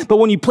man, but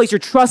when you place your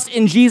trust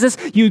in Jesus,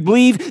 you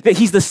believe that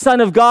he's the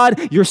Son of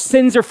God, your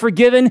sins are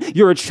forgiven,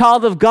 you're a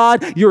child of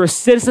God, you're a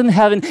citizen of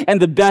heaven,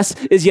 and the best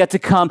is yet to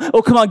come.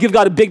 Oh, come on, give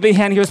God a big, big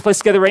hand here. Let's play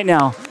together right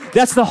now.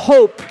 That's the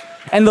hope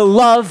and the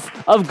love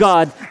of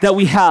God that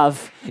we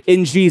have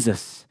in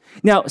Jesus.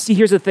 Now, see,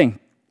 here's the thing,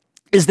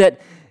 is that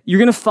you're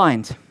going to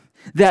find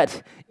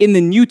that in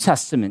the New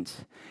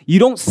Testament, you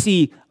don't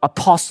see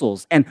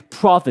apostles and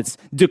prophets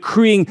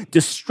decreeing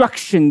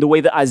destruction the way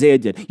that Isaiah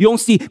did. You don't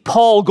see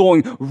Paul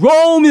going,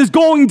 Rome is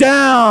going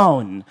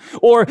down.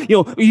 Or,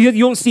 you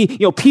don't see,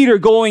 Peter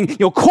going,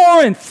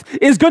 Corinth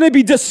is going to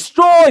be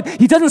destroyed.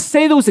 He doesn't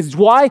say those things.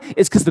 Why?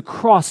 It's because the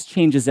cross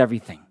changes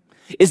everything.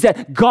 Is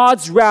that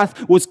God's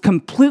wrath was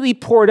completely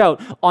poured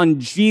out on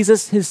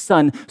Jesus, his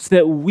son, so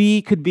that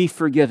we could be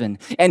forgiven.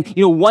 And,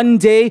 one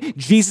day,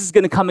 Jesus is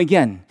going to come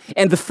again.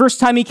 And the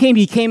first time he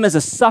came as a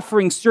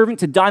suffering servant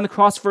to die on the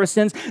cross for our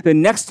sins. The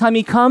next time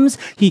he comes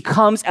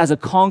as a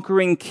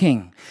conquering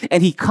king.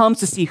 And he comes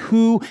to see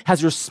who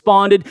has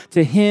responded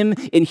to him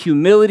in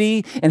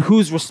humility and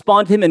who's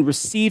responded to him and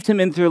received him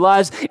into their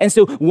lives. And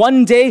so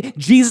one day,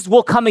 Jesus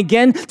will come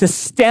again to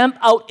stamp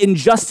out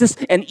injustice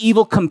and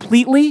evil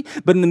completely.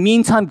 But in the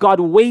meantime, God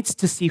waits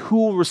to see who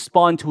will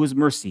respond to his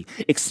mercy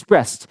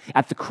expressed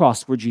at the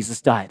cross where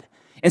Jesus died.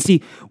 And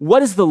see,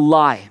 what is the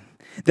lie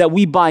that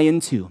we buy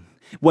into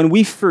when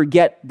we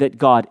forget that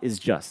God is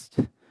just?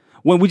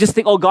 When we just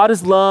think, God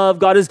is love,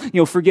 God is,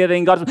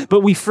 forgiving,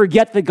 but we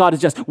forget that God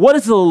is just. What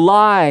is the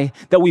lie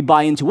that we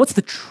buy into? What's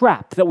the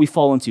trap that we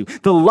fall into?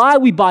 The lie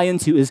we buy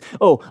into is,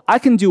 I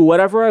can do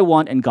whatever I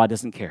want and God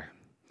doesn't care.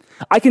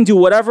 I can do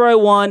whatever I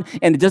want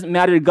and it doesn't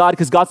matter to God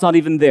because God's not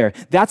even there.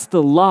 That's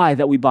the lie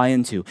that we buy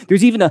into.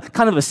 There's even a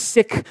kind of a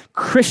sick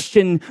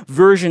Christian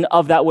version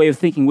of that way of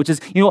thinking, which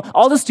is,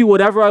 I'll just do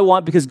whatever I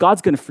want because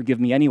God's going to forgive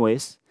me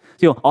anyways.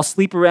 I'll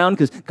sleep around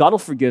because God will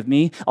forgive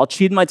me. I'll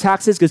cheat in my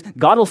taxes because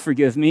God will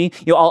forgive me.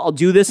 I'll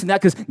do this and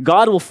that because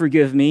God will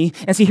forgive me.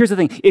 And see, here's the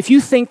thing. If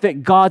you think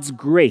that God's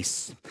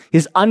grace,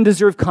 his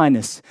undeserved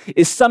kindness,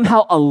 is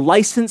somehow a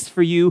license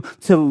for you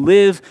to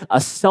live a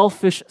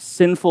selfish,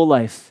 sinful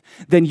life,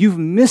 then you've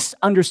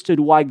misunderstood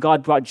why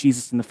God brought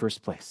Jesus in the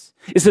first place.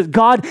 It's that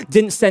God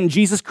didn't send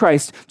Jesus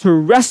Christ to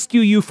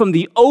rescue you from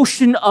the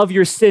ocean of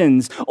your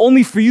sins,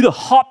 only for you to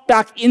hop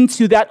back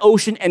into that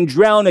ocean and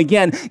drown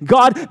again.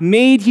 God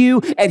made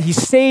you and he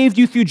saved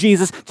you through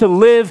Jesus to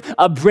live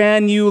a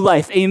brand new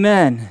life.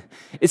 Amen.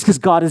 It's because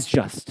God is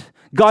just.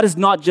 God is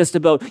not just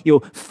about,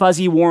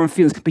 fuzzy, warm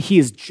feelings, but he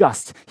is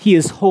just. He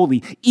is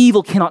holy.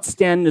 Evil cannot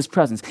stand in his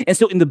presence. And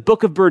so in the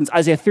book of Burdens,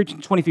 Isaiah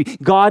 13:23,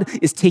 God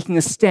is taking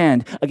a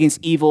stand against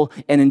evil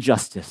and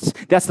injustice.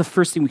 That's the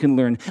first thing we can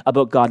learn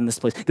about God in this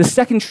place. The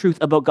second truth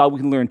about God we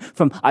can learn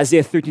from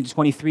Isaiah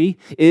 13:23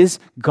 is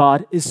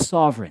God is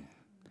sovereign.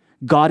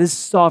 God is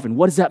sovereign.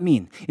 What does that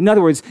mean? In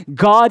other words,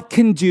 God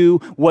can do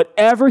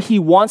whatever he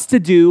wants to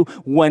do,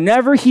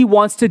 whenever he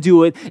wants to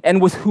do it,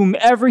 and with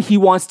whomever he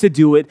wants to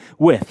do it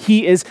with.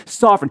 He is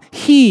sovereign.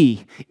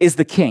 He is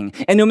the king.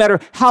 And no matter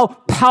how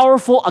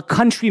powerful a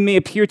country may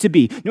appear to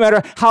be, no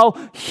matter how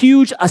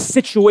huge a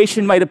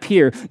situation might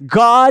appear,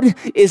 God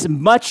is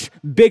much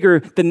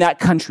bigger than that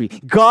country.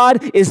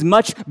 God is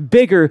much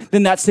bigger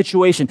than that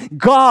situation.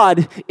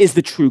 God is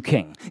the true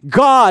king.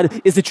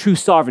 God is the true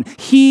sovereign.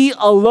 He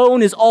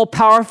alone is all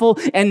powerful,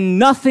 and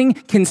nothing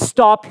can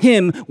stop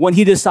him when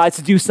he decides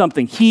to do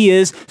something. He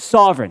is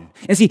sovereign.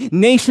 And see,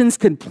 nations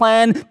can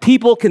plan,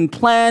 people can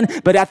plan,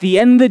 but at the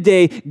end of the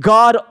day,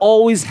 God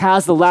always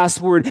has the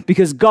last word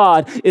because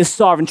God is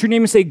sovereign. Turn to your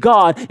neighbor and say,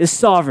 God is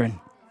sovereign.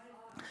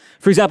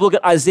 For example, look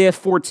at Isaiah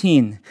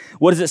 14.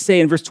 What does it say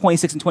in verse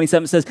 26 and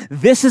 27? It says,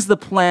 this is the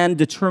plan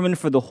determined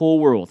for the whole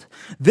world.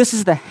 This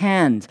is the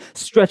hand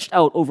stretched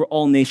out over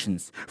all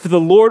nations. For the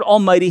Lord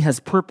Almighty has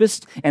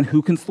purposed, and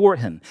who can thwart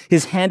him?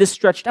 His hand is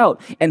stretched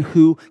out, and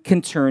who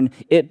can turn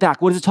it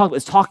back? What does it talk about?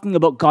 It's talking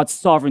about God's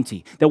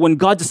sovereignty, that when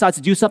God decides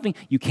to do something,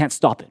 you can't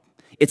stop it.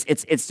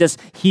 It's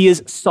just, he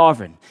is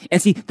sovereign.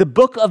 And see, the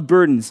book of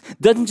Burdens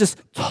doesn't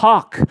just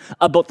talk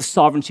about the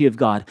sovereignty of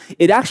God.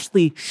 It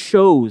actually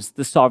shows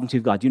the sovereignty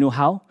of God. Do you know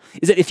how?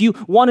 Is that if you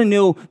want to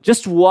know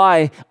just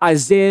why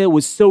Isaiah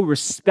was so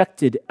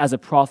respected as a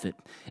prophet,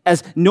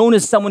 as known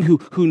as someone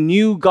who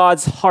knew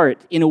God's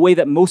heart in a way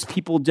that most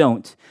people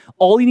don't,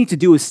 all you need to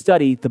do is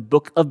study the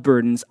book of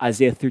Burdens,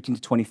 Isaiah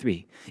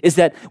 13-23. Is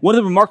that one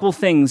of the remarkable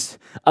things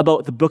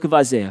about the book of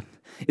Isaiah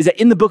is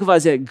that in the book of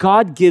Isaiah,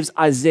 God gives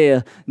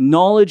Isaiah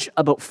knowledge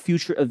about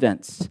future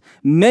events.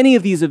 Many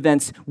of these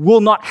events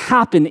will not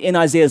happen in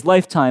Isaiah's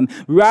lifetime.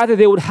 Rather,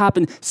 they would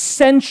happen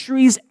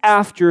centuries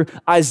after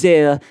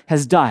Isaiah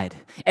has died.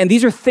 And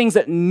these are things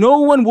that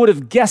no one would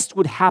have guessed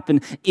would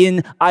happen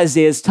in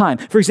Isaiah's time.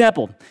 For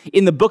example,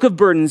 in the book of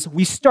Burdens,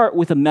 we start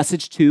with a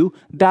message to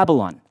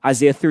Babylon,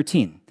 Isaiah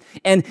 13.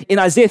 And in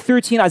Isaiah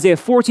 13, Isaiah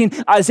 14,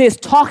 Isaiah is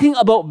talking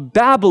about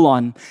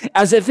Babylon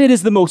as if it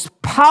is the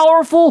most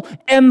powerful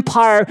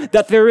empire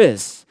that there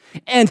is.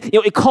 And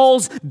it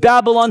calls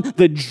Babylon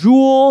the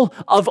jewel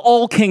of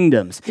all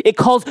kingdoms. It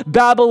calls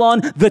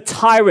Babylon the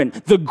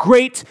tyrant, the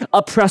great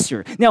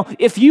oppressor. Now,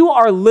 if you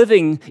are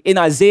living in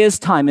Isaiah's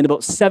time in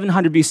about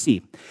 700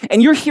 BC,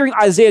 and you're hearing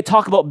Isaiah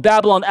talk about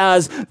Babylon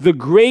as the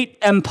great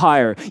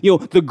empire,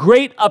 the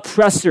great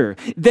oppressor,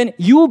 then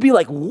you will be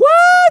like,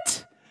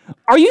 what?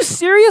 Are you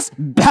serious?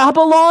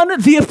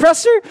 Babylon, the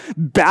oppressor?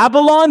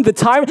 Babylon, the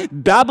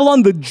tyrant?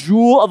 Babylon, the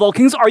jewel of all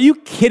kings? Are you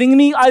kidding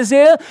me,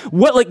 Isaiah?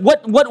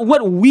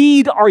 What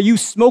weed are you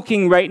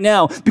smoking right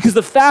now? Because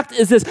the fact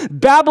is this,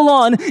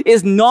 Babylon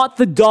is not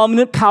the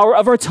dominant power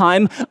of our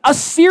time.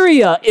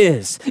 Assyria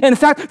is. In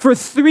fact, for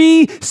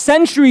 3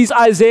 centuries,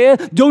 Isaiah,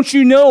 don't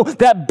you know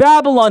that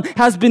Babylon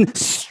has been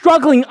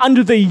struggling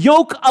under the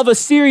yoke of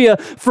Assyria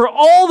for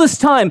all this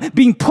time,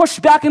 being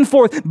pushed back and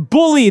forth,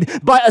 bullied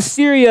by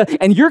Assyria,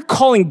 and you're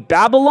calling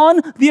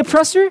Babylon the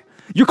oppressor?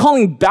 You're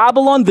calling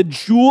Babylon the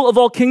jewel of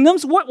all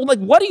kingdoms?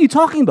 What are you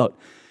talking about?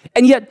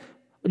 And yet,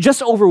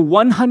 just over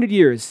 100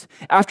 years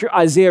after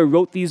Isaiah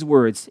wrote these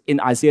words in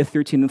Isaiah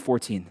 13 and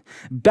 14,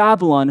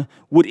 Babylon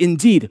would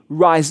indeed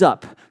rise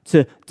up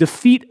to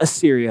defeat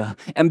Assyria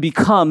and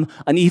become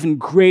an even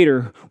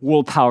greater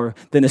world power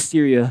than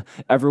Assyria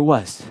ever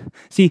was.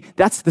 See,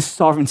 that's the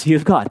sovereignty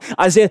of God.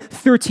 Isaiah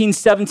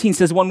 13:17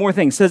 says one more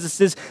thing. It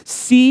says,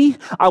 see,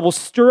 I will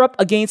stir up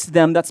against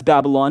them, that's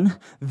Babylon,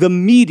 the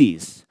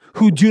Medes,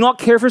 who do not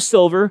care for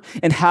silver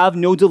and have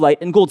no delight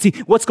in gold. See,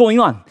 what's going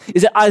on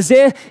is that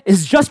Isaiah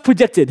has just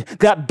predicted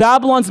that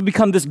Babylon's going to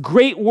become this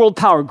great world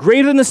power,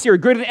 greater than Assyria,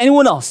 greater than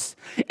anyone else.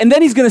 And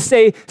then he's going to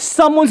say,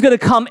 someone's going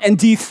to come and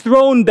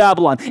dethrone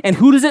Babylon. And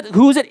who is it?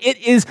 It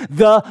is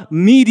the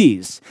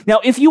Medes.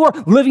 Now, if you are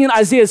living in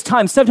Isaiah's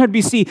time, 700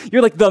 BC,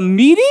 you're like, the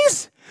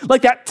Medes?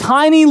 Like that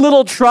tiny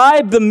little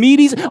tribe, the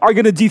Medes are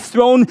going to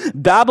dethrone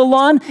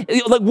Babylon?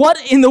 Like,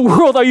 what in the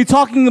world are you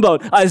talking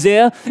about,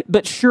 Isaiah?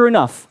 But sure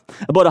enough,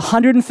 about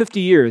 150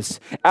 years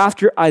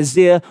after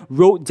Isaiah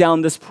wrote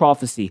down this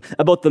prophecy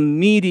about the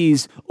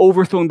Medes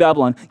overthrowing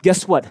Babylon,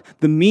 guess what?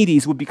 The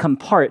Medes would become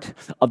part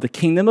of the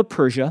kingdom of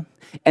Persia,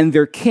 and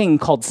their king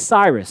called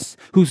Cyrus,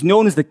 who's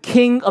known as the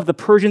king of the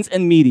Persians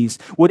and Medes,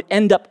 would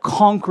end up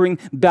conquering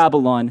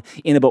Babylon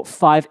in about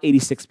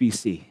 586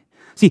 BC.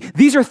 See,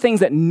 these are things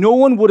that no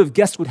one would have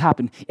guessed would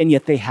happen, and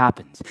yet they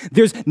happened.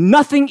 There's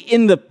nothing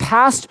in the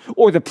past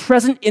or the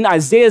present in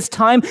Isaiah's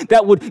time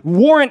that would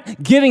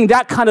warrant giving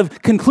that kind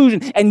of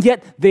conclusion, and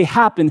yet they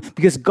happened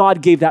because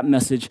God gave that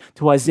message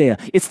to Isaiah.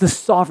 It's the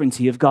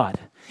sovereignty of God.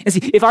 And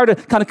see, if I were to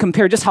kind of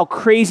compare just how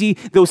crazy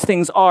those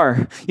things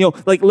are,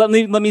 like let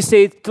me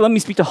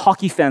speak to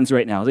hockey fans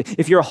right now. Like,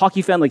 if you're a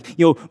hockey fan, like,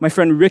 my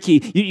friend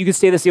Ricky, you could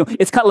say this,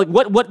 it's kind of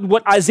like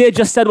what Isaiah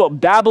just said about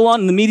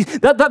Babylon and the Medes.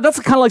 That's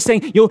kind of like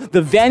saying,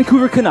 the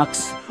Vancouver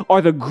Canucks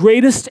are the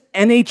greatest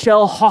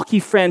NHL hockey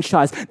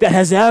franchise that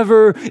has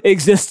ever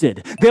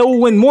existed. They will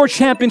win more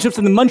championships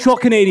than the Montreal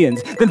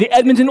Canadiens, than the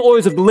Edmonton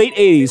Oilers of the late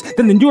 80s,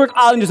 than the New York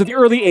Islanders of the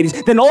early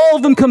 80s, than all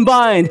of them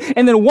combined.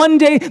 And then one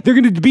day, they're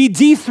going to be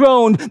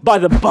dethroned by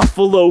the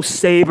Buffalo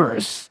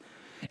Sabres.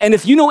 And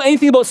if you know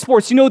anything about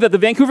sports, you know that the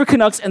Vancouver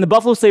Canucks and the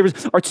Buffalo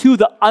Sabres are two of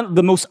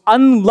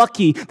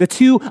the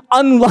two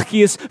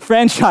unluckiest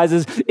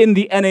franchises in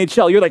the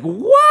NHL. You're like,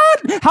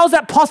 what? How's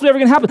that possibly ever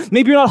going to happen?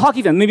 Maybe you're not a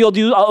hockey fan. Maybe I'll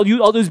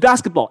do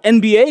basketball.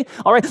 NBA,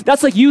 all right?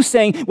 That's like you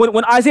saying,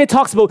 when Isaiah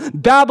talks about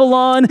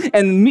Babylon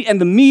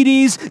and the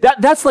Medes,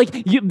 that's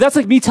like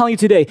me telling you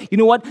today, you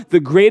know what? The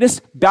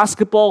greatest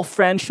basketball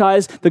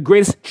franchise, the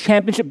greatest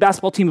championship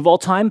basketball team of all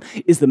time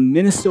is the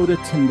Minnesota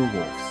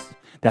Timberwolves.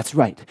 That's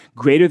right.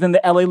 Greater than the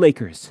LA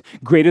Lakers,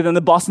 greater than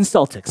the Boston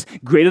Celtics,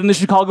 greater than the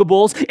Chicago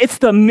Bulls. It's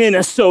the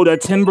Minnesota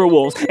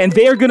Timberwolves. And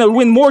they are going to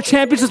win more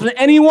championships than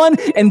anyone.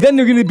 And then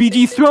they're going to be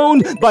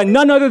dethroned by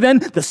none other than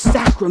the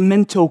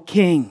Sacramento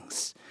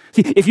Kings.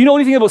 See, if you know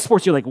anything about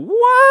sports, you're like,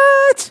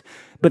 what?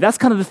 But that's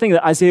kind of the thing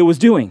that Isaiah was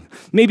doing.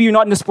 Maybe you're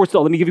not into sports at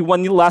all. Let me give you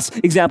one last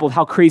example of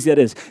how crazy that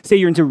is. Say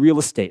you're into real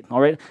estate,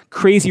 all right?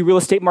 Crazy real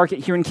estate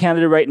market here in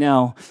Canada right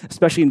now,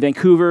 especially in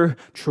Vancouver,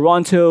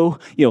 Toronto,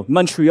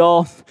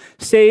 Montreal.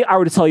 Say I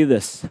were to tell you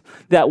this,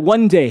 that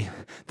one day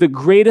the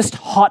greatest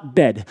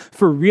hotbed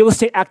for real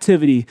estate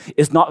activity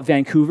is not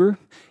Vancouver.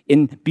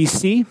 In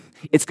BC,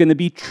 it's going to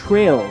be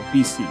Trail,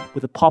 BC,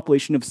 with a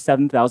population of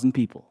 7,000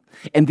 people.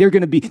 And there's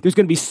going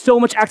to be so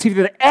much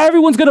activity that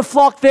everyone's going to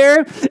flock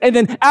there. And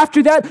then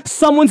after that,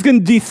 someone's going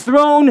to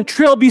dethrone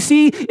Trail,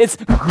 BC. It's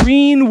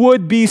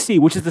Greenwood, BC,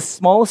 which is the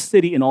smallest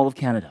city in all of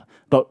Canada,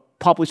 about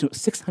population of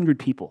 600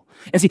 people.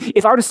 And see,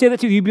 if I were to say that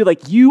to you, you'd be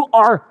like, you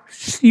are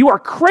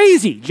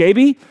crazy,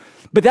 JB.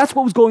 But that's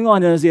what was going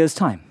on in Isaiah's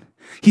time.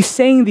 He's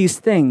saying these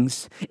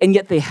things, and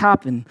yet they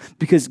happen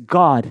because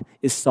God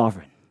is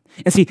sovereign.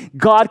 And see,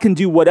 God can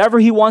do whatever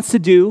he wants to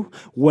do,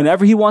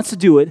 whenever he wants to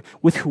do it,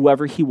 with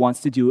whoever he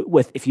wants to do it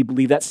with. If you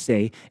believe that,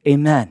 say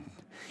amen.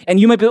 And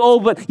you might be,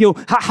 but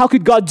how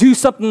could God do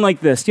something like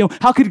this?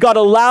 How could God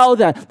allow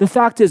that? The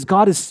fact is,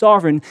 God is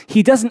sovereign.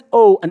 He doesn't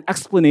owe an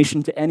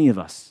explanation to any of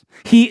us.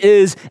 He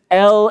is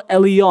El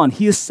Elyon.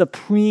 He is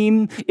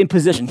supreme in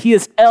position. He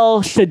is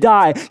El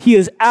Shaddai. He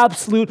is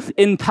absolute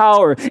in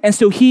power. And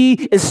so he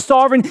is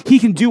sovereign. He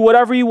can do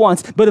whatever he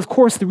wants. But of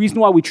course, the reason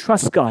why we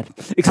trust God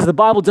is because the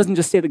Bible doesn't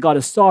just say that God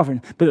is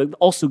sovereign, but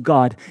also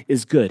God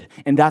is good.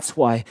 And that's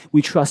why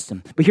we trust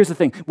him. But here's the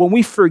thing. When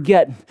we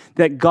forget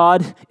that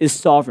God is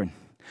sovereign,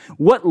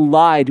 what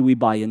lie do we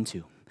buy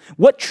into?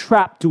 What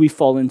trap do we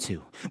fall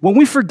into? When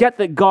we forget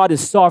that God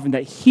is sovereign,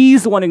 that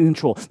he's the one in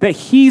control, that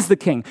he's the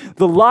king,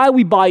 the lie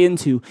we buy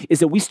into is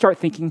that we start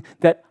thinking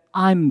that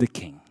I'm the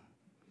king.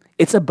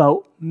 It's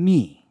about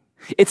me.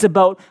 It's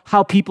about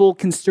how people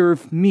can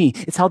serve me.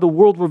 It's how the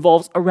world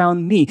revolves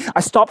around me.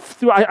 I stop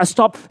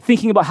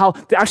thinking about how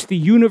actually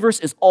the universe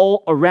is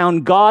all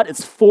around God.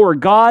 It's for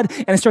God.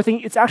 And I start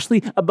thinking it's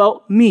actually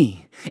about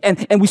me.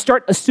 And we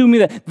start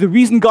assuming that the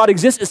reason God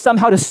exists is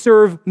somehow to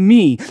serve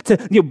me,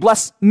 to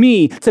bless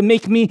me, to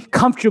make me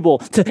comfortable,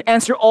 to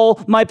answer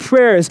all my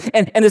prayers.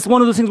 And it's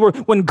one of those things where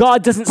when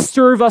God doesn't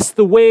serve us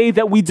the way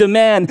that we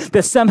demand,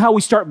 that somehow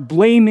we start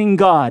blaming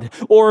God,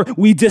 or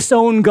we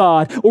disown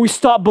God, or we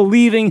stop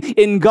believing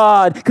in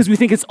God because we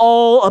think it's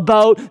all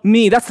about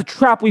me. That's the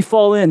trap we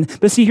fall in.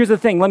 But see, here's the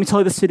thing. Let me tell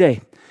you this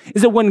today,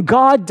 is that when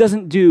God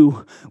doesn't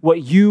do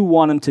what you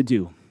want him to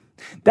do,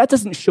 that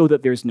doesn't show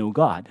that there's no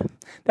God.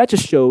 That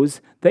just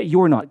shows that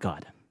you're not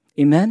God.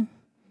 Amen?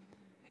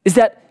 Is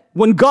that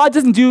when God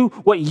doesn't do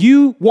what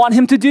you want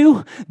him to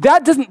do,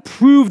 that doesn't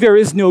prove there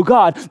is no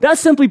God. That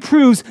simply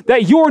proves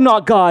that you're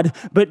not God,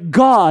 but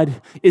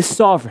God is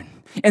sovereign.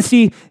 And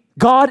see,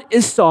 God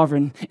is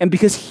sovereign, and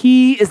because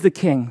he is the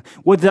king,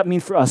 what does that mean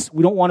for us?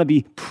 We don't want to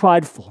be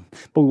prideful,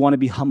 but we want to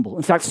be humble.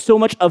 In fact, so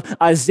much of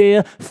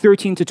Isaiah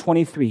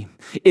 13-23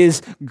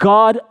 is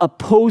God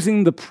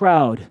opposing the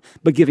proud,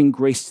 but giving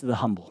grace to the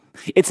humble.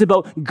 It's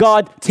about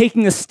God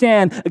taking a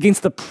stand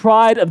against the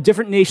pride of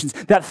different nations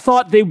that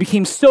thought they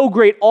became so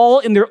great all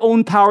in their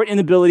own power and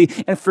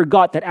inability and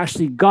forgot that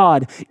actually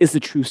God is the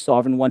true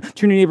sovereign one.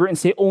 Turn to your neighbor and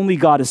say, only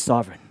God is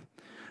sovereign.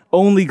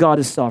 Only God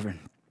is sovereign.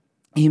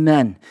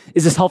 Amen.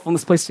 Is this helpful in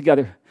this place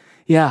together?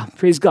 Yeah,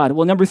 praise God.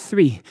 Well, number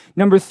three,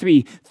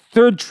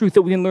 third truth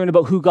that we can learn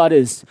about who God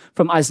is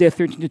from Isaiah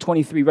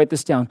 13-23, write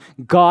this down.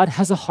 God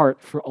has a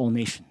heart for all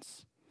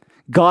nations.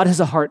 God has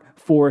a heart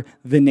for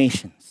the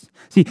nations.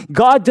 See,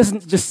 God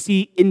doesn't just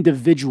see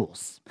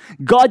individuals.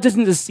 God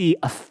doesn't just see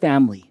a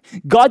family.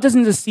 God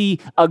doesn't just see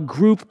a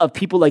group of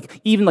people,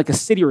 like even like a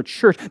city or a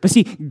church. But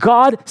see,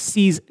 God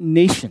sees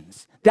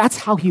nations. That's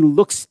how he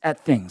looks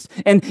at things.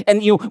 And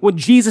when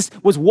Jesus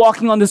was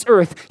walking on this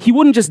earth, he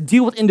wouldn't just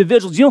deal with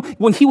individuals.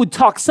 When he would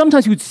talk,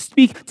 sometimes he would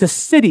speak to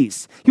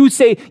cities. He would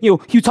say, he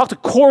would talk to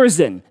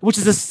Chorazin, which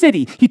is a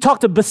city. He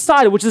talked to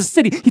Bethsaida, which is a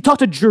city. He talked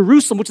to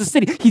Jerusalem, which is a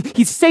city.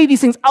 He'd say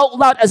these things out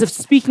loud as if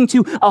speaking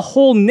to a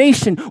whole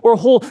nation or a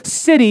whole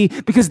city,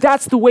 because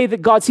that's the way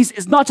that God sees it.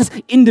 It's not just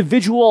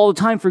individual all the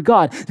time for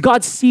God.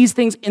 God sees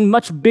things in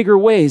much bigger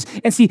ways.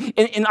 And see,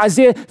 in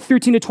Isaiah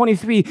 13 to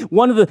 23,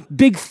 one of the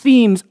big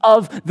themes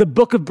of the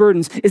book of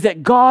burdens is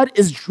that God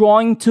is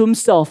drawing to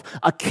himself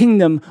a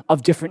kingdom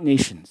of different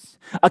nations.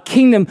 A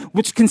kingdom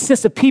which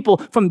consists of people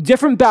from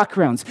different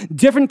backgrounds,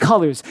 different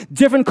colors,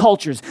 different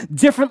cultures,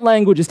 different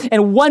languages,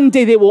 and one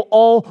day they will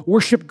all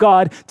worship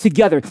God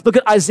together. Look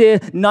at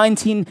Isaiah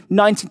 19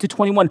 to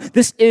 21.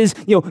 This is,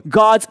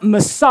 God's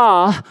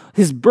Messiah,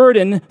 his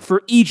burden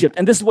for Egypt.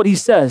 And this is what he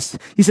says.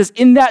 He says,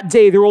 in that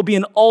day there will be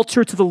an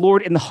altar to the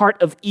Lord in the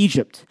heart of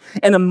Egypt,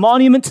 and a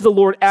monument to the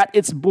Lord at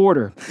its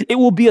border. It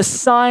will be a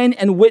sign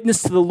and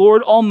witness to the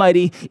Lord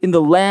Almighty in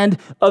the land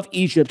of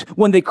Egypt.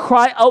 When they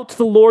cry out to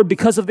the Lord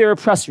because of their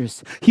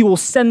oppressors, he will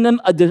send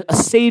them a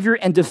savior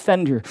and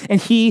defender,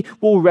 and he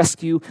will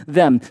rescue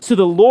them. So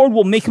the Lord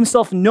will make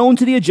himself known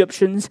to the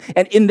Egyptians,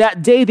 and in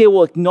that day they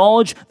will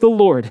acknowledge the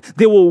Lord.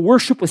 They will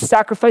worship with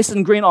sacrifices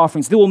and grain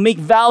offerings. They will make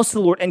vows to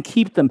the Lord and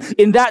keep them.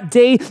 In that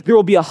day there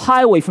will be a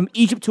highway from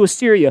Egypt to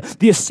Assyria.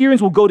 The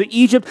Assyrians will go to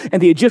Egypt,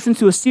 and the Egyptians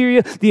to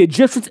Assyria. The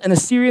Egyptians and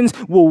Assyrians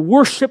will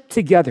worship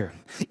together.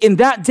 In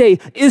that day,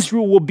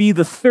 Israel will be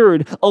the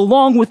third,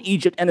 along with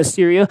Egypt and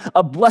Assyria,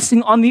 a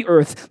blessing on the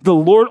earth. The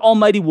Lord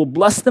Almighty will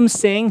bless them,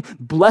 saying,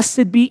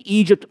 blessed be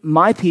Egypt,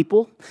 my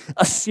people,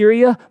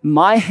 Assyria,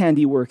 my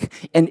handiwork,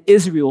 and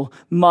Israel,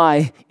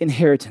 my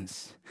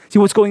inheritance. See,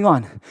 what's going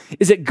on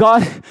is that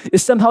God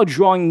is somehow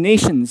drawing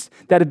nations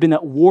that have been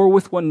at war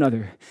with one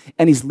another,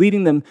 and he's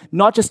leading them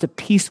not just to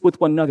peace with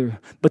one another,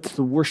 but to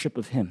the worship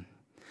of him.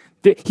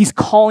 He's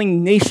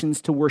calling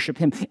nations to worship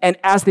him. And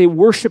as they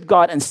worship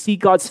God and see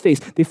God's face,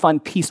 they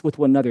find peace with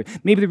one another.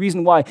 Maybe the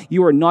reason why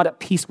you are not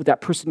at peace with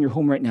that person in your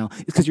home right now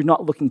is because you're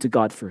not looking to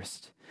God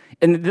first.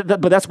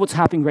 But that's what's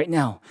happening right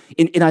now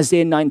in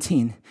Isaiah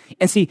 19.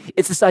 And see,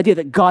 it's this idea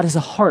that God has a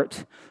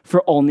heart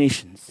for all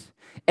nations.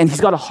 And he's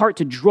got a heart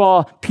to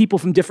draw people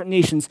from different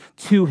nations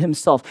to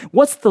himself.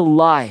 What's the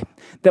lie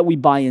that we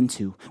buy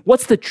into?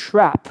 What's the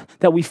trap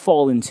that we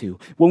fall into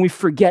when we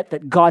forget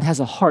that God has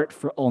a heart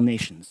for all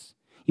nations?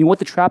 You know what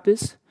the trap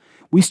is?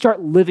 We start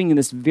living in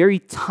this very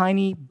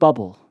tiny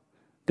bubble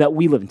that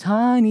we live in.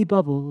 Tiny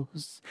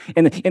bubbles.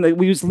 And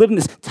we just live in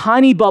this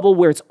tiny bubble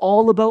where it's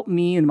all about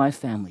me and my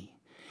family.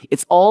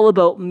 It's all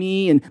about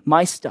me and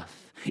my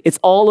stuff. It's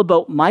all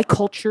about my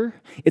culture.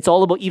 It's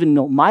all about even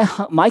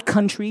my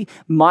country,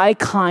 my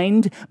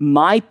kind,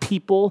 my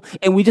people.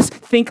 And we just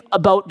think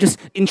about just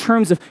in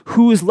terms of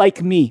who is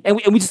like me. And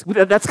we just,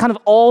 that's kind of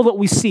all that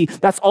we see.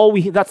 That's all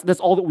we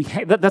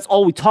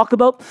talk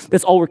about.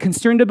 That's all we're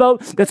concerned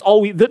about. Those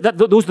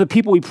are the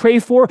people we pray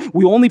for.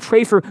 We only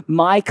pray for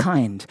my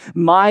kind,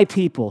 my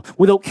people,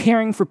 without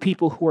caring for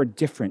people who are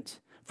different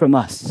from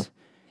us.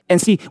 And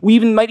see, we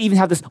might even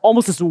have this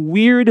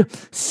weird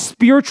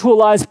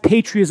spiritualized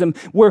patriotism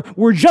where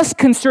we're just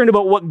concerned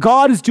about what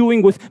God is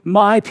doing with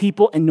my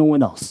people and no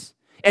one else.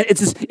 And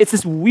it's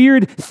this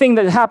weird thing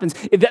that happens.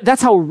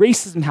 That's how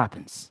racism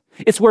happens.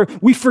 It's where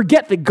we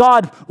forget that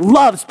God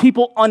loves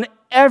people on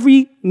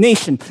every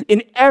nation,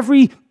 in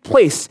every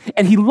place.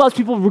 And he loves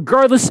people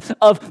regardless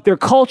of their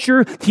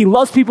culture. He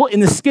loves people in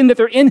the skin that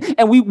they're in.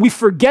 And we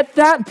forget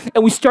that,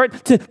 and we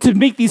start to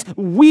make these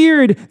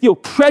weird,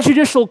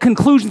 prejudicial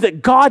conclusions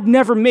that God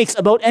never makes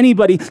about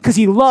anybody because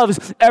he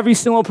loves every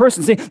single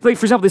person. Say, like,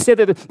 for example, they say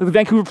that the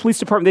Vancouver Police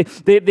Department,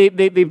 they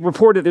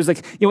reported there's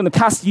in the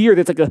past year,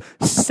 there's a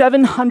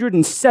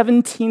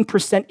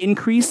 717%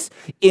 increase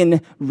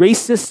in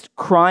racist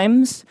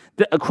crimes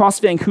across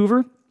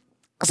Vancouver,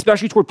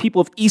 especially toward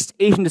people of East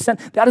Asian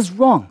descent. That is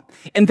wrong.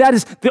 And that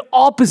is the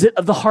opposite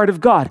of the heart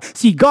of God.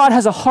 See, God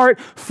has a heart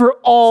for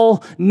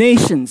all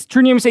nations.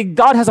 Turn to your neighbor and say,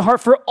 God has a heart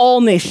for all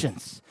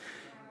nations.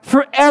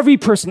 For every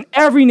person,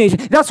 every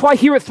nation. That's why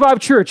here at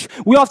Thrive Church,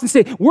 we often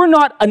say, we're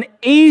not an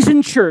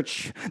Asian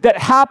church that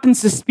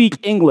happens to speak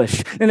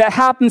English and that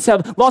happens to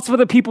have lots of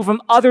other people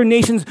from other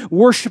nations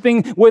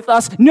worshiping with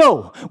us.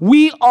 No,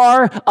 we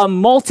are a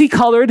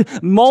multicolored,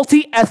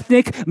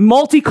 multi-ethnic,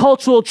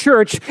 multicultural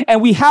church,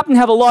 and we happen to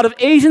have a lot of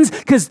Asians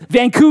because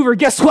Vancouver,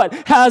 guess what,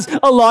 has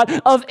a lot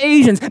of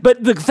Asians.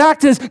 But the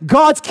fact is,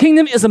 God's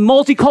kingdom is a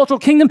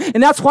multicultural kingdom,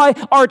 and that's why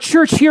our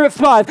church here at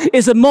Thrive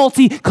is a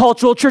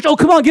multicultural church. Oh,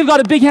 come on, give God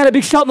a big hand, a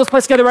big shout in this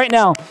place together right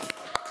now.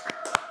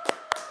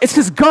 It's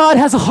because God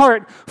has a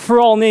heart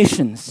for all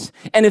nations.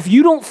 And if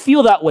you don't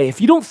feel that way, if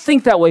you don't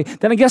think that way,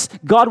 then I guess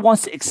God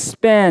wants to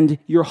expand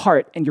your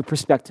heart and your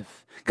perspective.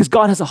 because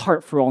God has a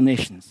heart for all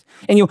nations.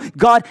 And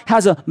God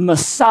has a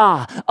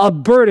Messiah, a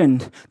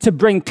burden to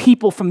bring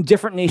people from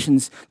different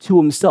nations to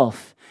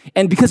himself.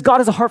 And because God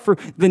has a heart for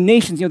the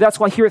nations, that's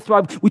why here at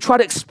Thrive, we try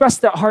to express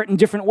that heart in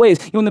different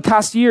ways. In the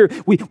past year,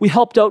 we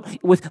helped out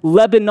with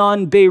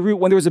Lebanon, Beirut,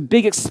 when there was a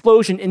big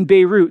explosion in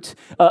Beirut,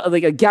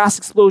 like a gas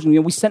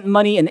explosion. We sent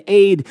money and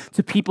aid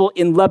to people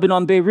in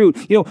Lebanon, Beirut.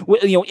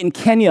 In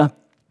Kenya,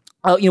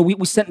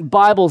 we sent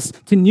Bibles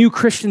to new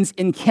Christians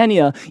in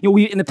Kenya.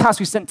 In the past,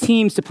 we sent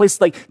teams to places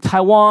like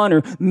Taiwan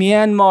or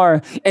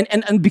Myanmar.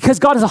 And because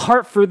God has a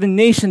heart for the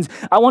nations,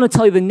 I want to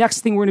tell you the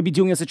next thing we're going to be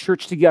doing as a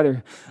church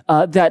together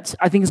that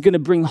I think is going to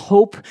bring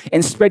hope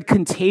and spread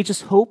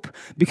contagious hope,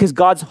 because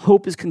God's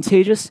hope is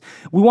contagious.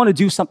 We want to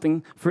do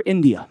something for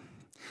India.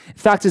 The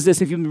fact is this: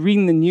 if you've been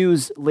reading the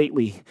news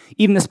lately,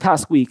 even this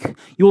past week,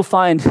 you will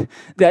find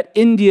that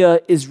India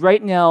is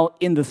right now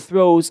in the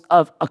throes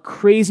of a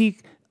crazy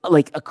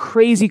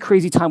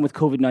time with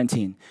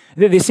COVID-19.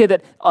 They say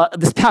that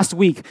this past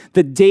week,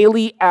 the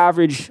daily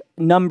average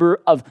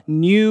number of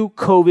new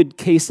COVID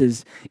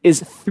cases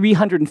is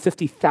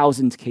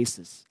 350,000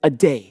 cases a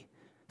day.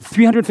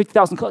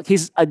 350,000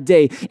 cases a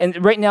day.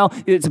 And right now,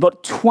 it's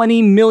about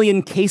 20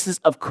 million cases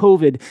of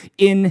COVID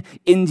in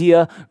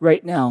India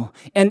right now.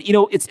 And,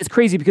 it's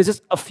crazy because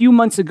just a few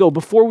months ago,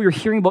 before we were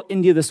hearing about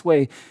India this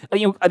way,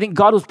 I think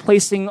God was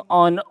placing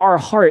on our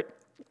heart,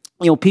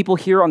 people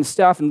here on the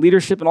staff and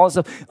leadership and all this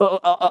stuff,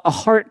 a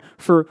heart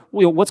for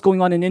what's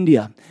going on in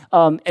India.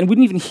 And we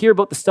didn't even hear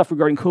about the stuff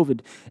regarding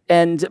COVID.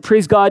 And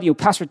praise God,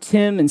 Pastor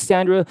Tim and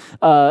Sandra,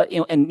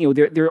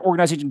 their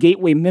organization,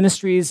 Gateway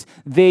Ministries,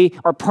 they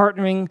are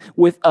partnering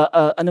with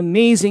an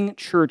amazing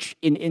church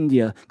in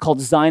India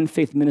called Zion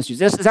Faith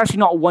Ministries. It's actually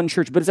not one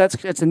church, but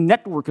it's a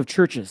network of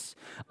churches,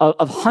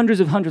 of hundreds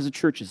of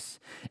churches.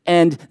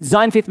 And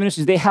Zion Faith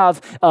Ministries, they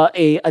have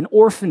an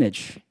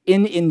orphanage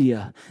in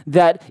India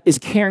that is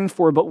caring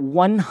for about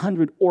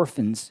 100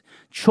 orphans,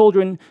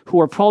 children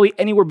who are probably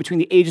anywhere between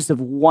the ages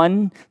of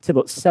 1 to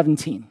about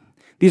 17.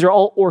 These are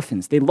all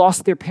orphans. They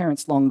lost their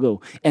parents long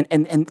ago, and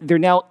they're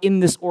now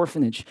in this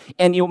orphanage.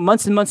 And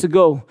months and months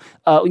ago,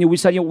 we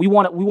decided we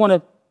want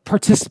to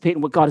participate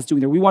in what God is doing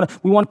there. We want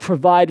to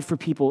provide for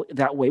people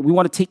that way. We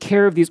want to take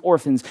care of these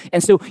orphans.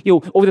 And so,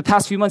 over the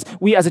past few months,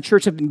 we as a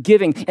church have been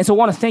giving. And so I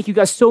want to thank you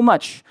guys so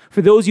much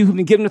for those of you who've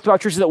been giving to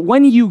Thrive Church, that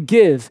when you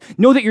give,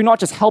 know that you're not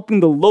just helping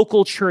the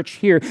local church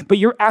here, but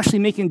you're actually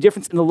making a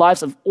difference in the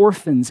lives of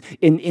orphans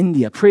in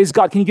India. Praise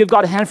God. Can you give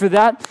God a hand for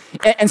that?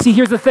 And see,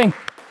 here's the thing.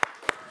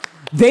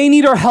 They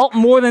need our help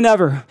more than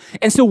ever.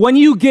 And so when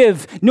you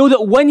give, know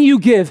that when you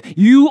give,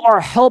 you are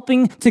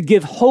helping to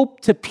give hope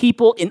to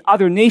people in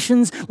other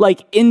nations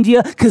like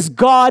India, because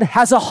God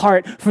has a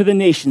heart for the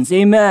nations.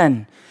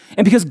 Amen.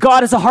 And because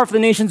God has a heart for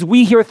the nations,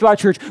 we here at Thrive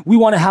Church, we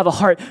want to have a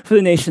heart for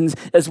the nations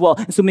as well.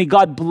 And so may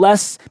God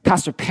bless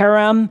Pastor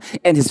Param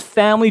and his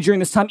family during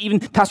this time. Even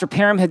Pastor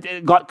Param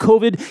had got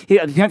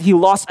COVID. He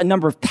lost a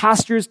number of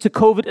pastors to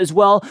COVID as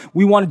well.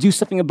 We want to do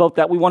something about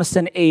that. We want to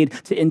send aid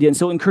to India. And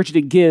so I encourage you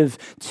to give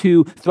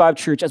to Thrive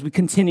Church as we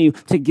continue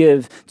to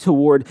give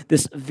toward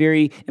this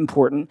very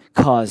important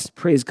cause.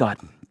 Praise God.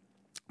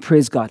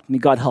 Praise God. May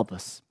God help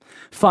us.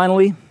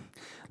 Finally,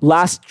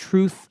 last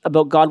truth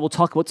about God we'll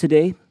talk about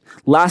today.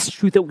 Last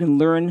truth that we can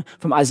learn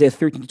from Isaiah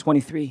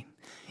 13-23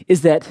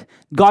 is that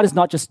God is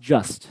not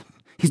just.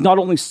 He's not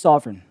only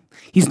sovereign.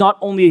 He's not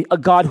only a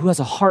God who has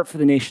a heart for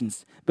the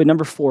nations, but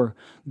number 4,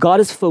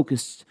 God is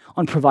focused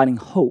on providing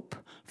hope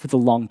for the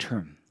long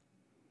term.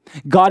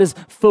 God is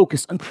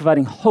focused on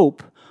providing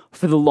hope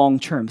for the long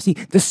term. See,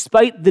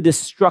 despite the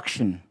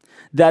destruction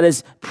that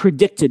is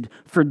predicted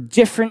for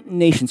different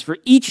nations, for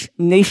each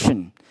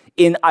nation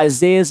in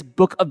Isaiah's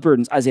book of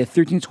burdens, Isaiah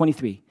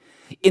 13-23,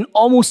 in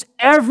almost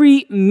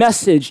every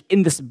message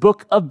in this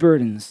book of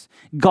burdens,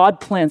 God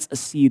plants a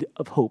seed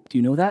of hope. Do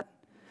you know that?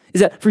 Is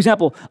that, for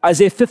example,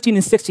 Isaiah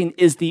 15-16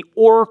 is the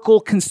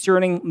oracle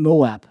concerning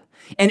Moab.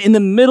 And in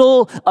the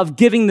middle of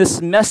giving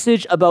this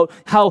message about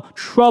how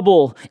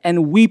trouble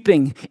and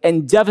weeping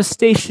and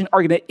devastation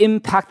are going to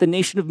impact the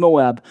nation of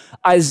Moab,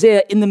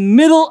 Isaiah, in the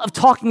middle of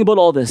talking about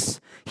all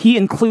this, he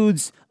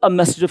includes a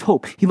message of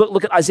hope.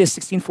 Look at Isaiah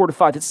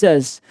 16:4-5. It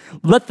says,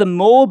 let the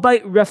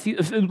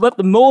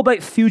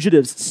Moabite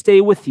fugitives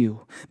stay with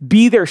you.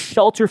 Be their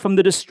shelter from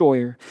the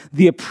destroyer.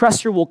 The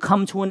oppressor will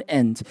come to an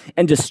end,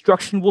 and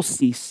destruction will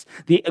cease.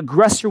 The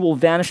aggressor will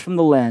vanish from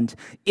the land.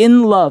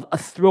 In love, a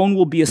throne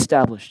will be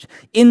established.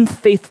 In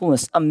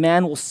faithfulness, a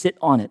man will sit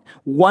on it.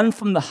 One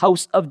from the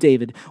house of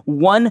David.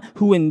 One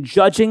who in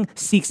judging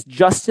seeks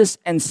justice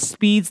and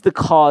speeds the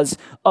cause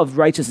of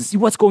righteousness. See,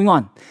 what's going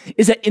on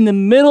is that in the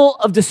middle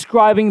of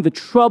describing the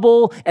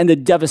trouble and the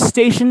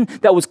devastation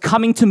that was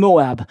coming to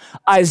Moab,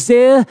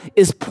 Isaiah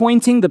is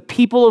pointing the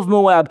people of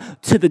Moab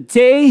to the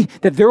day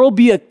that there will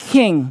be a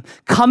king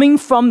coming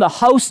from the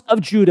house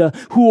of Judah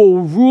who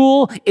will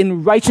rule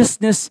in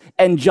righteousness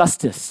and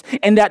justice.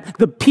 And that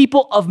the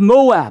people of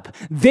Moab,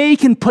 they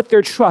can put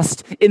their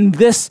trust in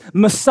this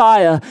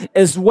Messiah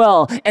as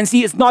well. And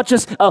see, it's not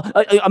just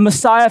a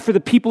Messiah for the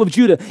people of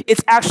Judah.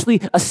 It's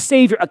actually a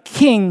savior, a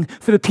king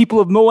for the people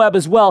of Moab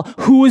as well.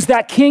 Who is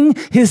that king?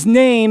 His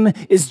name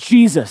is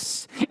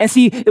Jesus. And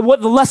see,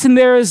 what the lesson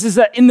there is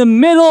that in the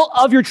middle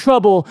of your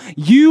trouble,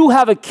 you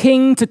have a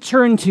king to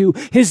turn to.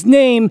 His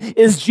name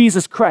is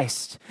Jesus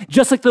Christ.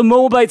 Just like the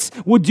Moabites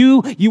would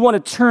do, you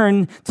want to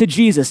turn to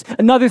Jesus.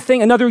 Another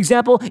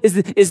example is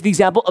the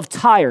example of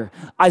Tyre.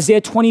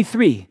 Isaiah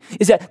 23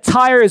 is that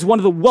Tyre is one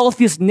of the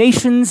wealthiest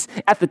nations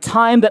at the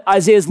time that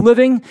Isaiah is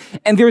living.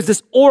 And there's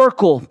this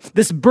oracle,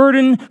 this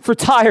burden for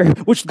Tyre,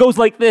 which goes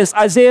like this,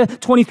 Isaiah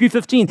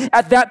 23:15.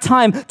 At that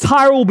time,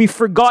 Tyre will be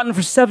forgotten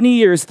for 70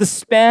 years, the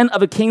span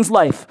of a king's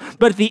life.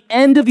 But at the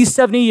end of these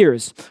 70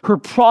 years, her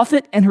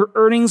profit and her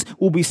earnings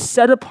will be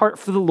set apart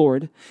for the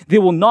Lord. They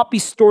will not be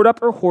stored up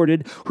or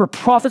hoarded. Her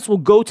profits will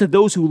go to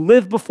those who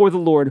live before the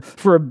Lord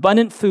for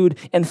abundant food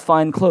and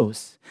fine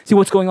clothes. See,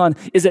 what's going on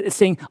is that it's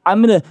saying,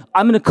 I'm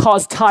gonna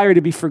cause Tyre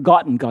to be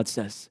forgotten, God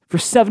says. For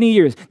 70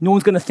 years, no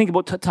one's gonna think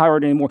about Tyre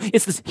anymore.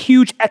 It's this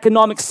huge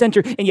economic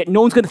center, and yet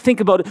no one's gonna think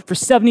about it for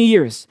 70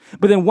 years.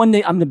 But then one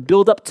day, I'm gonna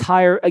build up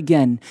Tyre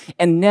again.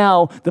 And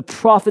now, the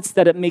profits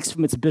that it makes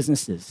from its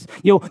businesses,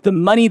 the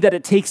money that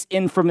it takes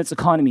in from its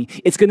economy,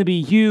 it's gonna be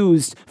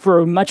used for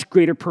a much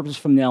greater purpose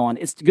from now on.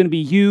 It's gonna be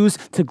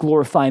used to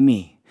glorify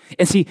me.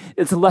 And see,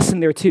 it's a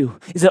lesson there too,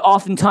 is that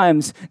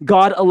oftentimes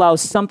God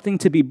allows something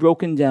to be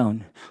broken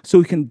down so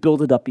he can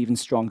build it up even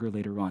stronger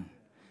later on.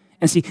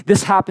 And see,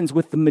 this happens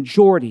with the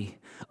majority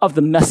of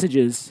the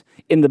messages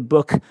in the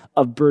book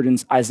of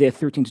burdens, Isaiah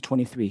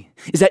 13-23,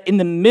 is that in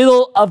the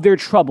middle of their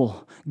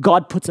trouble,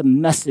 God puts a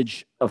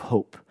message of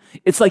hope.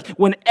 It's like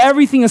when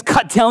everything is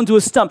cut down to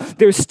a stump,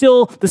 there's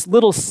still this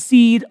little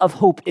seed of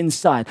hope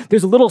inside.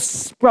 There's a little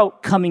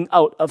sprout coming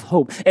out of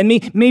hope. And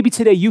maybe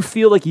today you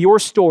feel like your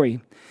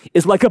story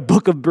is like a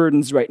book of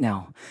burdens right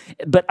now.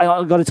 But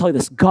I got to tell you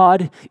this,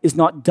 God is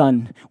not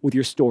done with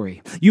your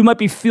story. You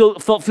might feel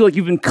like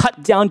you've been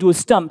cut down to a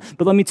stump,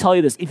 but let me tell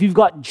you this, if you've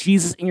got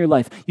Jesus in your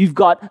life, you've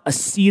got a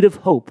seed of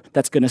hope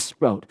that's going to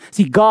sprout.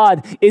 See,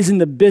 God is in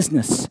the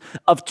business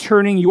of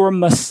turning your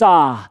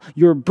Messiah,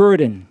 your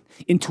burden,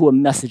 into a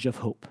message of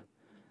hope.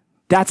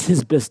 That's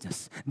his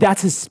business.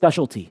 That's his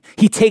specialty.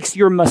 He takes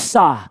your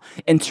Messiah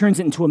and turns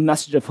it into a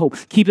message of hope.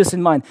 Keep this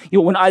in mind.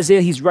 When Isaiah,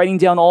 he's writing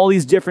down all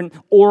these different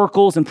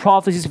oracles and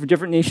prophecies for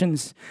different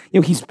nations,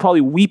 he's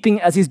probably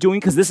weeping as he's doing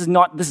because this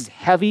is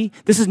heavy.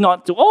 This is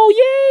not,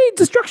 yay,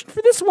 destruction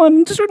for this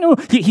one. No,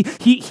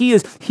 he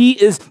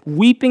is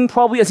weeping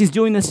probably as he's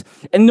doing this.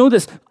 And know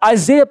this,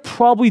 Isaiah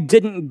probably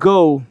didn't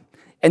go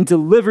and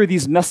deliver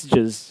these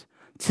messages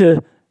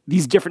to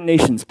these different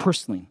nations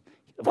personally.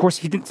 Of course,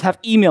 he didn't have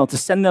email to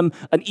send them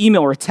an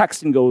email or a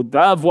text and go,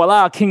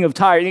 voila, king of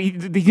Tyre. He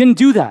didn't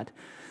do that.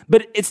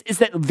 But it's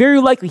that very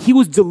likely he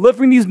was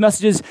delivering these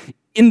messages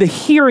in the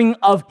hearing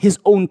of his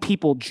own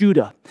people,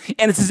 Judah.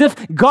 And it's as if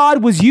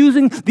God was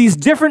using these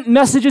different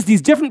messages,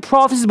 these different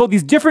prophecies about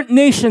these different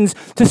nations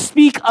to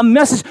speak a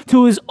message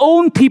to his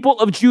own people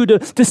of Judah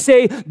to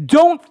say,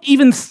 don't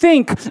even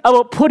think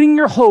about putting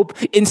your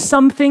hope in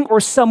something or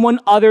someone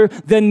other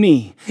than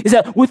me. Is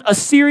that with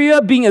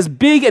Assyria being as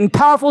big and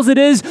powerful as it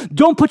is,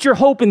 don't put your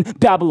hope in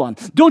Babylon.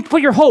 Don't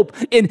put your hope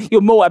in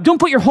Moab. Don't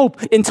put your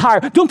hope in Tyre.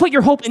 Don't put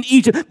your hope in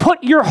Egypt.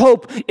 Put your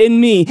hope in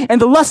me.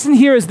 And the lesson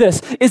here is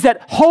this, is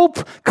that hope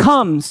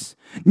comes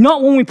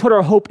not when we put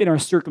our hope in our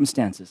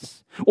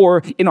circumstances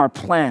or in our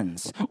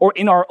plans or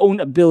in our own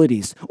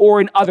abilities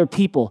or in other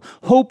people.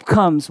 Hope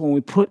comes when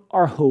we put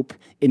our hope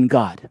in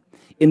God,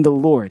 in the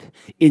Lord,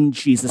 in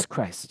Jesus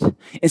Christ.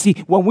 And see,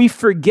 when we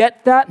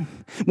forget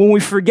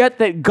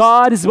that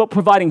God is about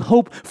providing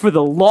hope for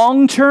the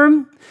long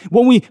term,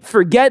 when we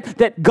forget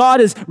that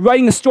God is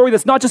writing a story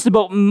that's not just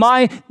about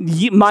my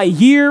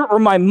year or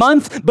my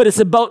month, but it's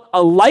about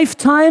a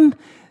lifetime,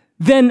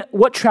 then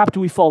what trap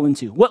do we fall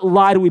into? What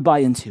lie do we buy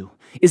into?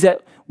 Is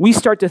that we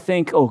start to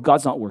think,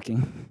 God's not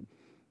working.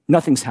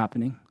 Nothing's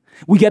happening.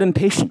 We get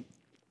impatient.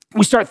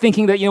 We start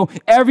thinking that,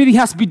 everything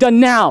has to be done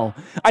now.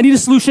 I need a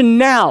solution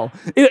now.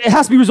 It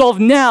has to be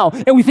resolved now.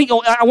 And we think,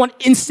 I want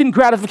instant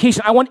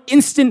gratification. I want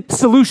instant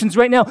solutions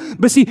right now.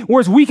 But see,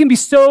 whereas we can be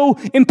so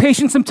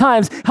impatient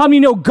sometimes, how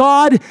many know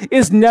God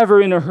is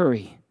never in a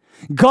hurry?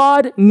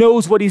 God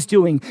knows what he's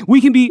doing.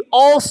 We can be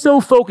all so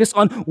focused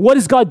on what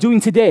is God doing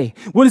today?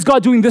 What is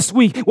God doing this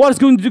week? What is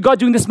God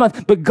doing this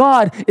month? But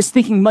God is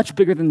thinking much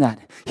bigger than that.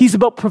 He's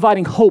about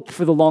providing hope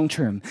for the long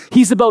term.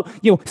 He's about,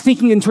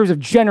 thinking in terms of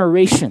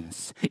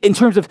generations, in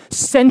terms of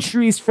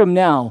centuries from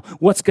now,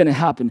 what's going to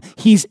happen.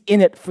 He's in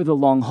it for the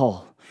long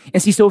haul.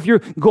 And see, so if you're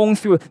going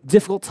through a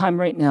difficult time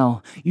right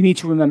now, you need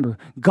to remember,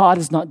 God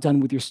is not done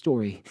with your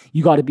story.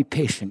 You got to be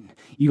patient.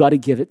 You got to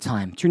give it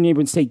time. Turn to your neighbor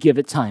and say, give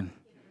it time.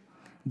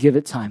 Give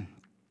it time.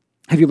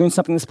 Have you learned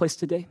something in this place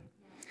today?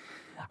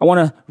 I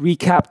want to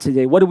recap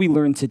today. What did we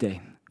learn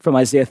today from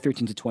Isaiah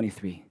 13 to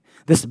 23?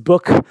 This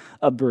book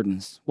of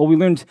burdens. Well, we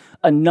learned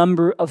a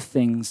number of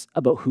things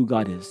about who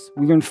God is.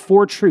 We learned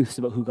 4 truths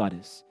about who God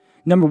is.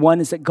 Number 1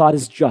 is that God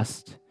is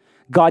just.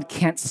 God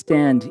can't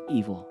stand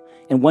evil,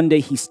 and one day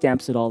he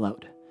stamps it all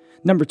out.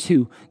 Number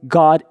 2,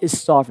 God is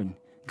sovereign.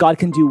 God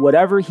can do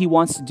whatever he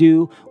wants to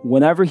do,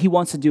 whenever he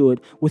wants to do it,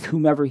 with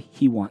whomever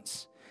he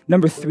wants.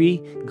 Number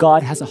 3,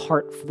 God has a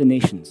heart for the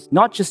nations.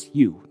 Not just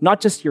you,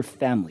 not just your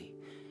family,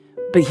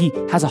 but he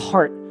has a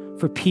heart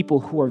for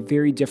people who are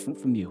very different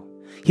from you.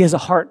 He has a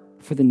heart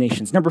for the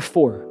nations. Number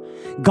 4,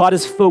 God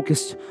is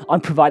focused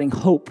on providing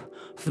hope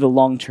for the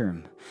long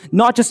term.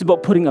 Not just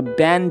about putting a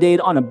Band-Aid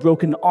on a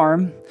broken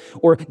arm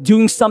or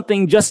doing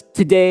something just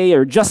today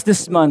or just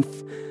this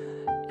month.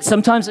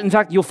 Sometimes, in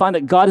fact, you'll find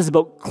that God is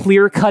about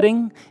clear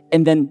cutting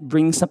and then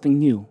bringing something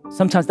new.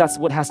 Sometimes that's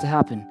what has to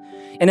happen.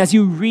 And as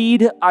you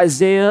read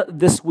Isaiah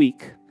this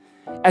week,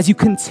 as you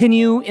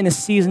continue in a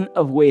season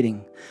of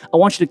waiting, I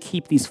want you to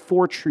keep these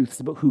 4 truths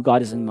about who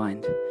God is in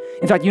mind.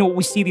 In fact, you know what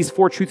we see these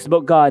 4 truths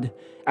about God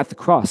at the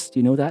cross? Do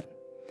you know that?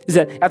 Is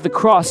that at the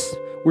cross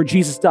where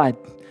Jesus died,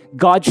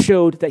 God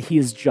showed that he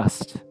is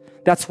just.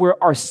 That's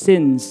where our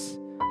sins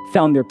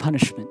found their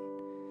punishment.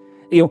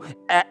 You know,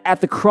 at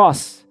the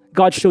cross,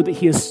 God showed that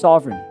he is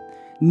sovereign.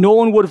 No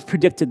one would have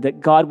predicted that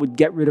God would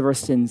get rid of our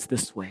sins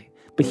this way.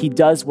 But he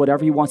does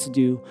whatever he wants to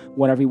do,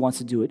 whenever he wants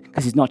to do it,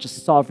 because he's not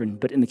just sovereign,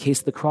 but in the case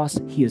of the cross,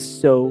 he is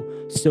so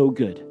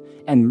good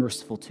and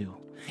merciful too.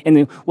 And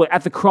then,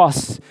 at the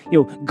cross,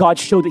 God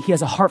showed that he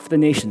has a heart for the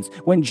nations.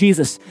 When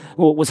Jesus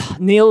was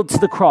nailed to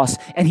the cross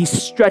and he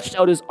stretched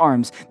out his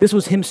arms, this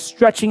was him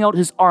stretching out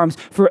his arms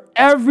for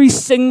every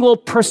single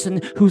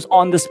person who's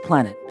on this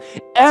planet.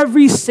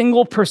 Every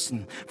single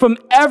person from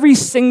every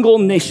single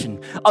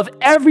nation, of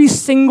every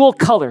single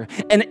color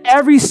and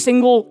every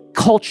single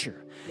culture.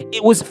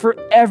 It was for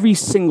every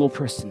single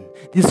person,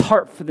 this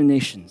heart for the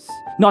nations,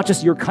 not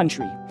just your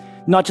country,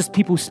 not just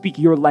people who speak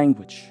your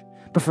language,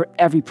 but for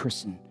every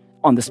person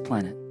on this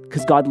planet,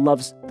 because God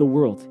loves the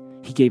world.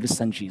 He gave his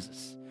son,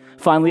 Jesus.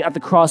 Finally, at the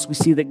cross, we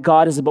see that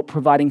God is about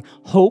providing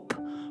hope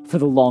for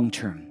the long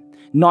term,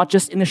 not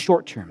just in the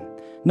short term,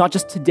 not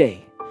just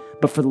today,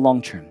 but for the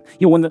long term.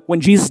 When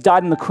Jesus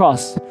died on the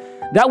cross,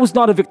 that was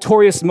not a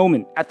victorious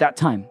moment at that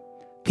time.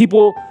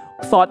 People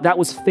thought that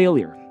was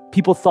failure.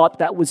 People thought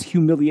that was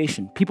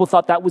humiliation. People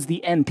thought that was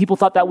the end. People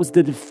thought that was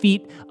the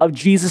defeat of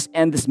Jesus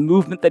and this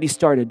movement that he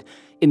started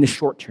in the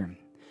short term.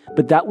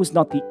 But that was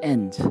not the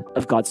end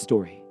of God's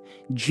story.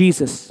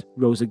 Jesus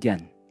rose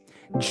again.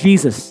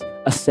 Jesus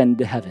ascended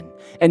to heaven.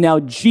 And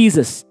now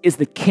Jesus is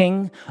the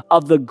king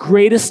of the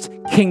greatest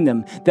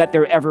kingdom that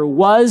there ever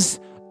was,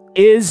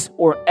 is,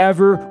 or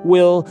ever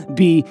will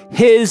be.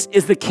 His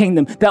is the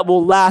kingdom that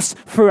will last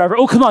forever.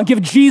 Oh, come on,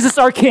 give Jesus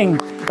our king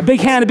a big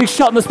hand, a big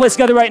shout in this place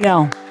together right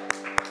now.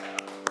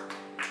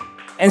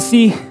 And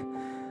see,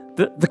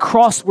 the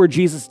cross where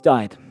Jesus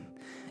died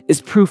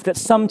is proof that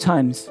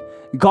sometimes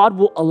God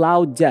will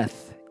allow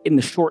death in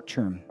the short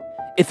term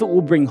if it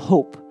will bring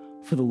hope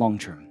for the long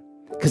term,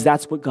 because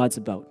that's what God's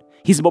about.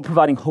 He's about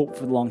providing hope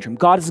for the long term.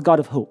 God is a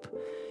God of hope.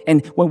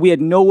 And when we had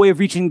no way of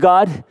reaching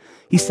God,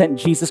 he sent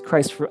Jesus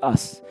Christ for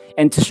us.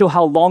 And to show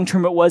how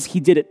long-term it was, he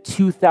did it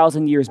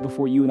 2,000 years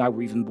before you and I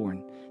were even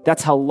born.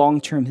 That's how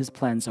long-term his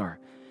plans are.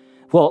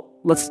 Well,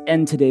 let's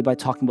end today by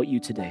talking about you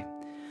today.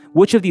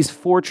 Which of these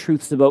 4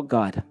 truths about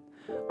God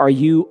are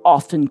you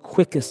often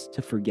quickest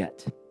to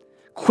forget,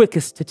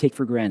 quickest to take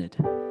for granted?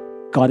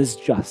 God is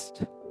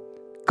just.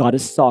 God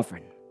is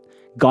sovereign.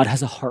 God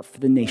has a heart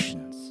for the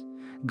nations.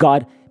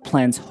 God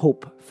plans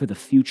hope for the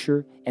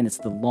future, and it's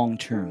the long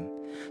term.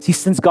 See,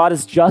 since God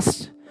is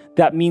just,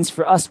 that means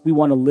for us, we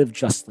want to live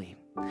justly.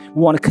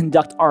 We want to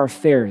conduct our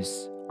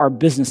affairs, our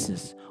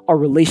businesses, our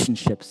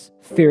relationships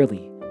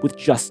fairly with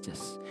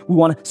justice. We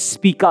want to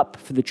speak up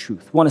for the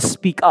truth. We want to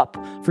speak up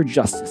for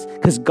justice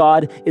because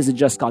God is a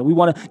just God. We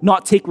want to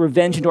not take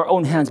revenge into our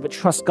own hands, but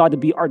trust God to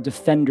be our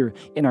defender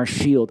and our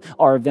shield,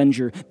 our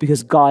avenger,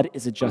 because God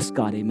is a just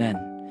God. Amen.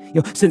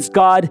 Since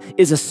God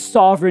is a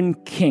sovereign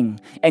king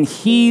and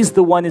he's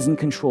the one who's in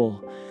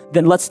control,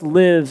 then let's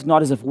live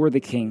not as if we're the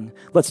king.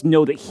 Let's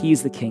know that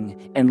he's the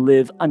king and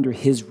live under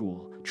his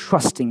rule,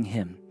 trusting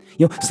him.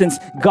 Since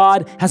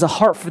God has a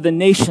heart for the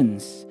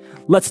nations,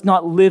 let's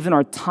not live in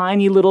our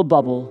tiny little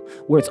bubble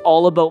where it's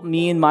all about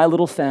me and my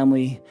little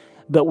family,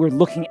 but we're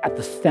looking at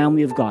the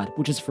family of God,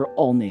 which is for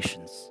all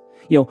nations.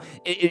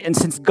 And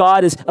since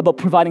God is about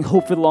providing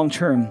hope for the long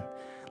term,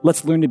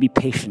 let's learn to be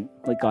patient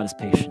like God is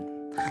patient.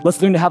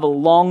 Let's learn to have a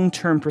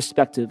long-term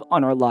perspective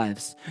on our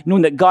lives,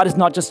 knowing that God is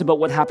not just about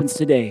what happens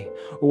today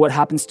or what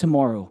happens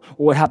tomorrow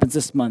or what happens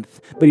this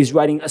month, but he's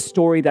writing a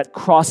story that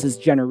crosses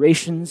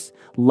generations,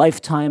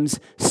 lifetimes,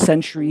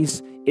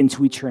 centuries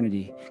into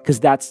eternity, because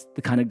that's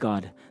the kind of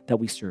God that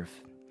we serve.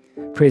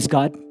 Praise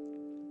God.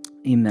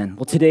 Amen.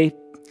 Well, today,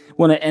 I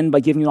want to end by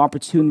giving you an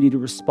opportunity to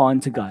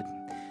respond to God.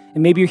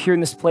 And maybe you're here in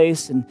this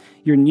place and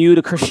you're new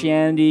to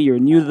Christianity, you're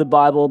new to the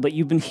Bible, but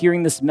you've been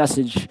hearing this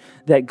message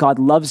that God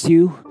loves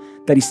you,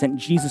 that he sent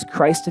Jesus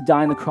Christ to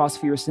die on the cross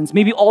for your sins.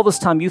 Maybe all this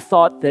time you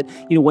thought that,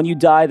 when you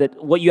die,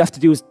 that what you have to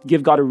do is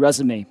give God a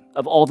resume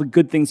of all the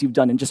good things you've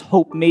done and just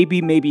hope maybe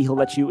he'll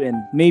let you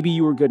in. Maybe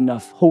you were good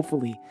enough,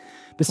 hopefully.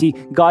 But see,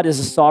 God is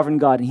a sovereign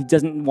God, and he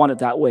doesn't want it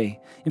that way.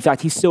 In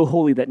fact, he's so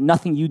holy that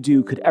nothing you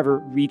do could ever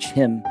reach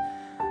him.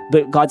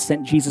 But God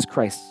sent Jesus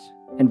Christ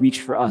and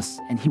reached for us,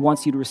 and he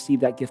wants you to receive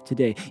that gift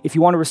today. If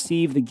you want to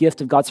receive the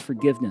gift of God's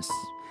forgiveness,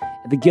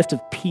 the gift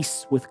of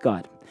peace with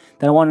God,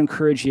 then I want to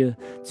encourage you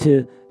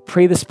to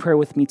pray this prayer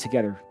with me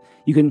together.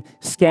 You can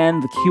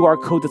scan the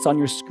QR code that's on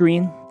your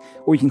screen,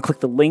 or you can click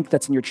the link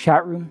that's in your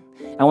chat room.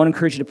 I want to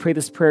encourage you to pray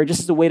this prayer just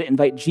as a way to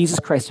invite Jesus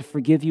Christ to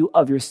forgive you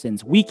of your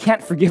sins. We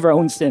can't forgive our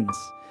own sins,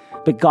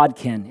 but God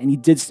can, and he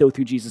did so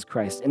through Jesus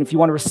Christ. And if you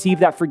want to receive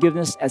that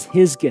forgiveness as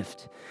his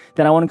gift,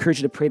 then I want to encourage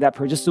you to pray that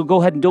prayer. Just so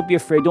go ahead and don't be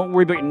afraid. Don't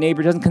worry about your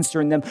neighbor. It doesn't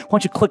concern them. Why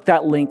don't you click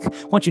that link?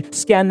 Why don't you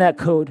scan that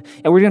code?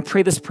 And we're going to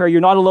pray this prayer.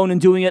 You're not alone in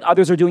doing it.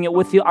 Others are doing it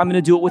with you. I'm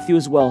going to do it with you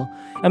as well.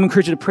 I'm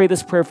encouraging you to pray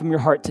this prayer from your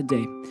heart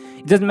today.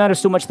 It doesn't matter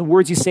so much the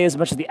words you say as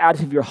much as the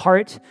attitude of your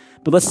heart,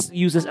 but let's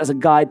use this as a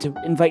guide to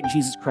invite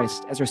Jesus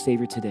Christ as our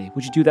Savior today.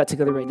 Would you do that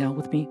together right now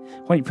with me?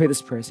 Why don't you pray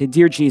this prayer? Say,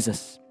 Dear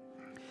Jesus,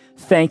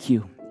 thank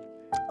you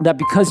that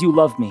because you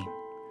love me,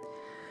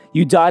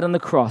 you died on the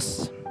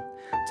cross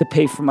to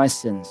pay for my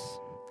sins.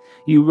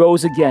 You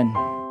rose again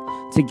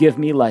to give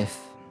me life.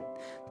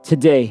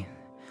 Today,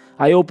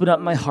 I open up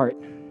my heart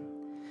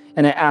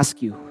and I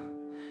ask you,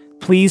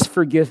 please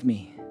forgive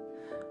me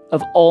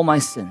of all my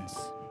sins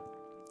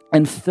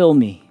and fill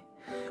me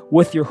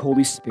with your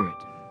Holy Spirit.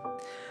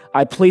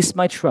 I place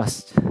my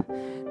trust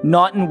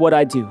not in what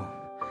I do,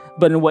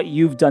 but in what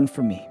you've done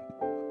for me.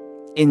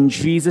 In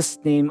Jesus'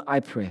 name I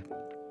pray.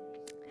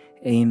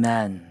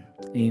 Amen.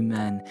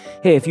 Amen.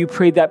 Hey, if you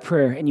prayed that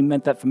prayer and you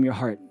meant that from your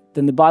heart,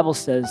 then the Bible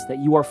says that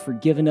you are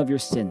forgiven of your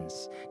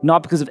sins,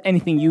 not because of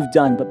anything you've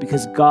done, but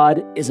because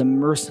God is a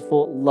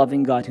merciful,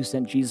 loving God who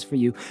sent Jesus for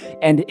you.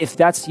 And if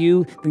that's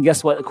you, then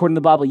guess what? According to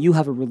the Bible, you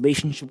have a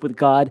relationship with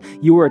God.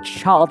 You are a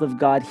child of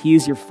God. He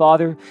is your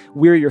father.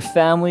 We're your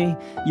family.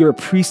 You're a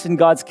priest in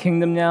God's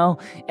kingdom now,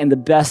 and the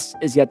best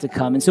is yet to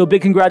come. And so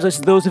big congratulations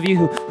to those of you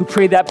who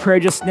prayed that prayer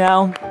just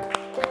now.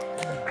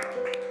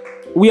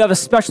 We have a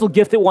special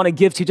gift that we want to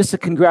give to you just to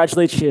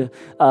congratulate you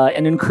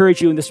and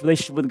encourage you in this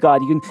relationship with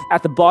God. You can,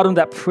 at the bottom of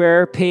that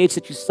prayer page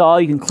that you saw,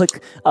 you can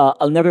click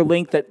another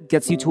link that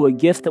gets you to a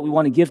gift that we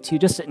want to give to you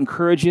just to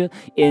encourage you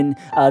in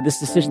this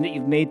decision that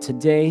you've made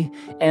today.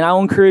 And I'll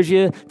encourage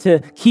you to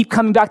keep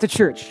coming back to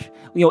church.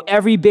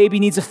 Every baby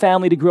needs a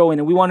family to grow in,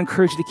 and we want to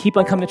encourage you to keep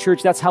on coming to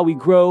church. That's how we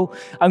grow.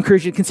 I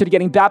encourage you to consider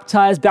getting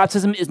baptized.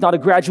 Baptism is not a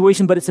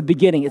graduation, but it's a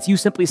beginning. It's you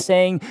simply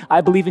saying,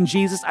 I believe in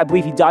Jesus. I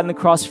believe he died on the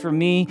cross for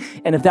me.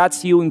 And if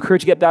that's you, I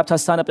encourage you to get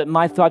baptized. Sign up at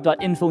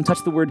mythrive.info and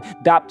touch the word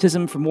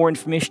baptism for more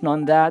information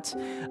on that.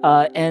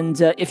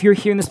 And if you're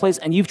here in this place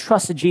and you've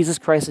trusted Jesus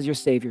Christ as your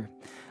Savior,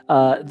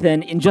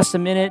 then in just a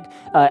minute,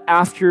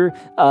 after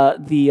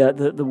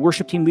the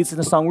worship team leads in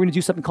the song, we're going to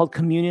do something called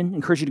communion. I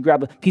encourage you to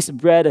grab a piece of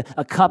bread,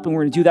 a cup, and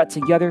we're going to do that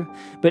together.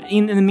 But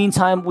in the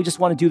meantime, we just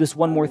want to do this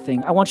one more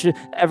thing. I want you to,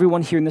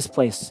 everyone here in this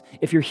place,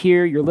 if you're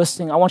here, you're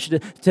listening, I want you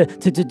to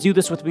do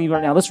this with me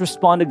right now. Let's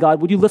respond to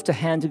God. Would you lift a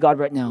hand to God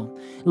right now?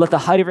 And let the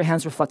height of your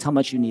hands reflect how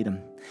much you need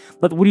him.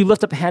 Would you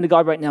lift up a hand to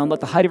God right now and let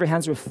the height of your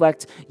hands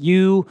reflect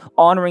you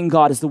honoring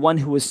God as the one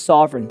who is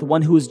sovereign, the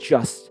one who is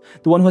just,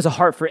 the one who has a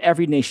heart for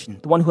every nation,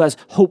 the one who has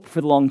hope for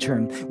the long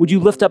term. Would you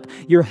lift up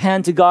your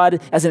hand to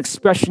God as an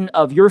expression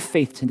of your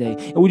faith today?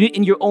 And would you,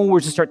 in your own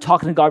words, just start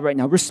talking to God right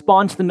now?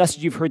 Respond to the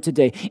message you've heard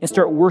today and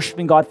start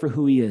worshiping God for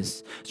who he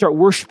is. Start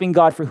worshiping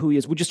God for who he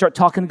is. Would you start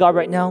talking to God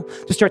right now?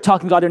 Just start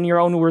talking to God in your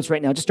own words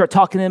right now. Just start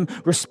talking to him,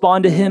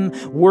 respond to him,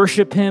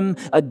 worship him,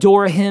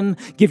 adore him,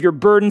 give your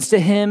burdens to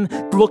him,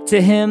 look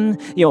to him,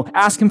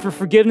 ask him for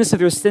forgiveness if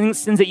there's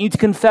sins that you need to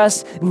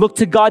confess. Look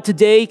to God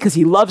today because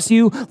he loves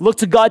you. Look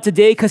to God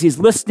today because he's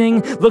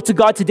listening. Look to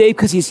God today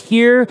because he's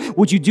here.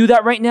 Would you do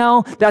that right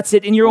now? That's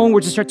it. In your own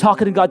words, just start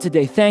talking to God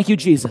today. Thank you,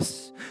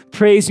 Jesus.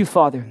 Praise you,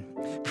 Father.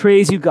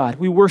 Praise you, God.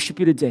 We worship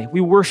you today.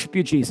 We worship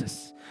you,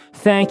 Jesus.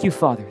 Thank you,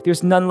 Father.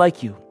 There's none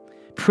like you.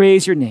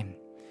 Praise your name.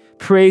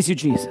 Praise you,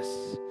 Jesus.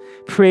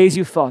 Praise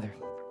you, Father.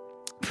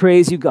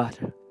 Praise you,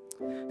 God.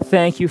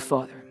 Thank you,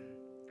 Father.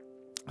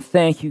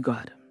 Thank you,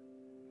 God.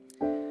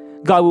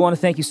 God, we want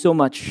to thank you so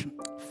much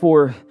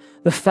for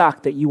the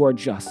fact that you are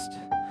just,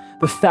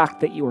 the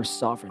fact that you are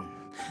sovereign,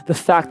 the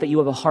fact that you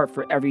have a heart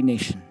for every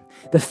nation,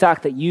 the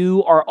fact that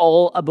you are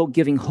all about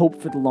giving hope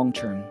for the long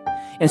term.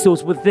 And so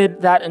it's with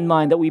that in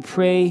mind that we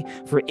pray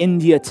for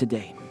India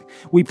today.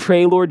 We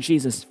pray, Lord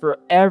Jesus, for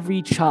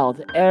every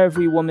child,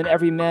 every woman,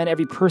 every man,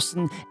 every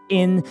person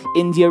in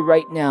India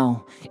right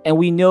now. And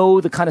we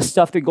know the kind of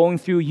stuff they're going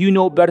through. You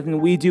know better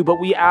than we do, but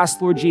we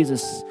ask, Lord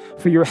Jesus,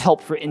 for your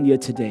help for India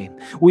today.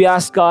 We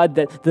ask, God,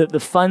 that the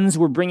funds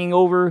we're bringing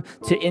over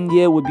to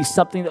India would be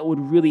something that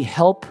would really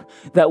help,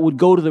 that would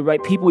go to the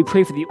right people. We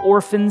pray for the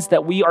orphans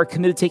that we are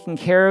committed to taking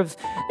care of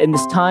in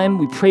this time.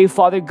 We pray,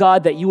 Father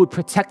God, that you would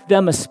protect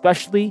them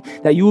especially,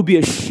 that you would be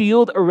a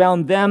shield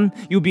around them.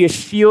 You would be a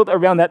shield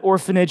around that orphan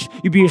orphanage.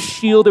 You'd be a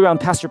shield around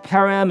Pastor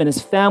Param and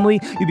his family.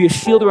 You'd be a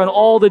shield around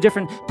all the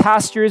different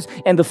pastors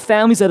and the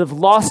families that have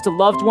lost a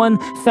loved one,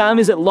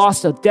 families that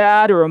lost a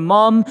dad or a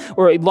mom,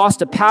 or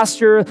lost a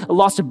pastor,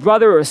 lost a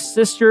brother or a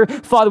sister.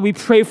 Father, we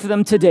pray for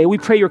them today. We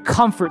pray your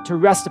comfort to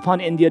rest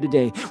upon India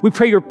today. We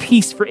pray your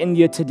peace for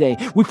India today.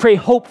 We pray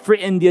hope for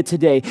India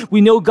today. We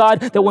know,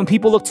 God, that when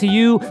people look to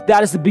you,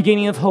 that is the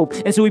beginning of hope.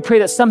 And so we pray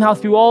that somehow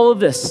through all of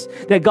this,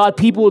 that God,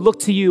 people would look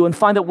to you and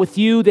find that with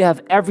you, they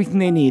have everything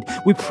they need.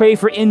 We pray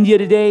for India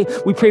today.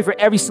 We pray for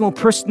every single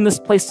person in this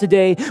place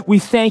today. We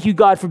thank you,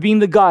 God, for being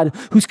the God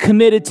who's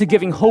committed to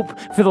giving hope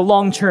for the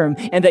long term,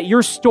 and that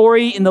your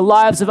story in the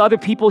lives of other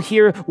people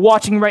here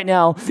watching right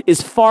now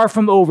is far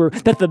from over,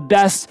 that the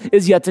best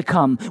is yet to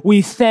come.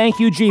 We thank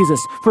you, Jesus,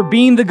 for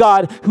being the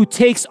God who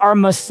takes our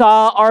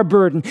Messiah, our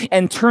burden,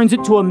 and turns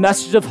it to a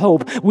message of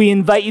hope. We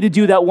invite you to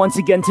do that once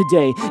again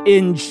today.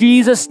 In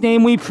Jesus'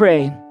 name we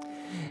pray.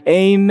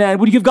 Amen.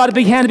 Would you give God a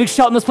big hand, a big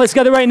shout in this place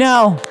together right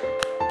now?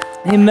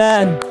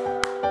 Amen.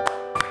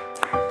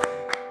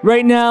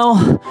 Right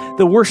now,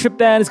 the worship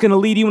band is going to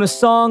lead you in a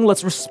song.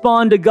 Let's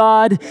respond to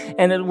God.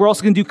 And then we're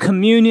also going to do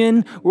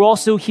communion. We're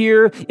also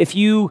here. If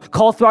you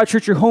call Thrive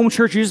Church your home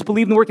church, you just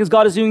believe in the work as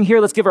God is doing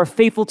here, let's give our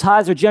faithful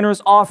tithes, our generous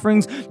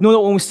offerings. Know that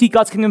when we seek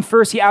God's kingdom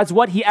first, he adds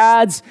what? He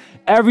adds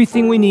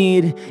everything we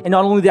need. And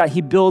not only that, he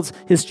builds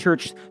his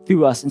church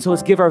through us. And so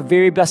let's give our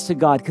very best to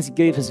God because he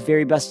gave his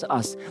very best to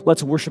us.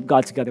 Let's worship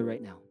God together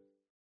right now.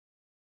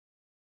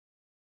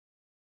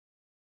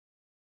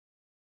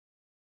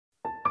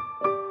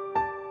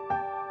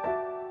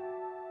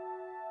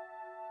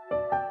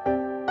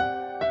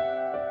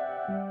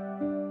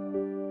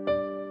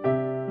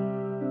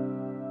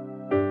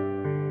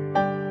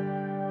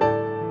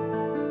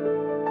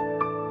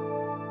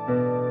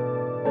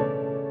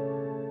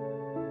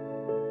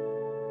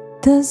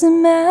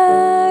 Doesn't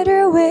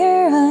matter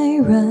where I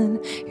run,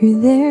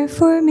 you're there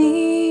for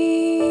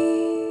me.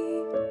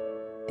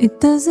 It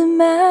doesn't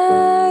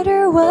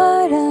matter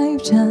what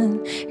I've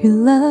done, your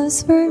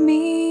love's for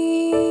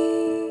me.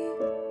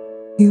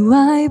 You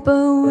wipe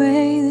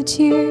away the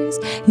tears,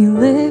 you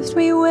lift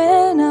me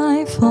when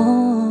I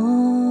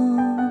fall.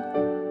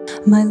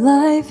 My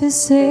life is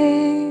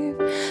saved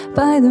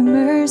by the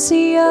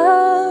mercy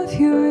of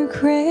your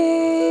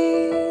grace.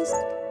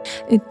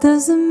 It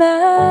doesn't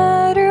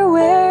matter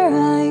where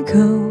I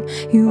go,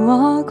 you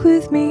walk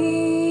with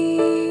me.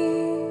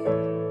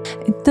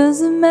 It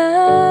doesn't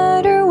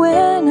matter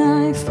when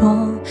I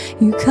fall,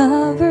 you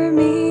cover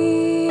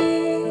me.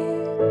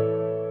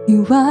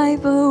 You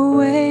wipe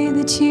away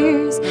the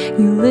tears,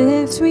 you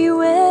lift me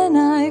when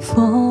I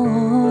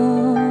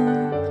fall.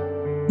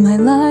 My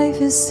life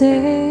is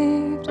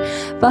saved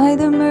by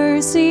the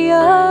mercy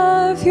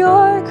of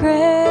your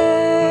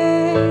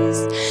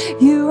grace.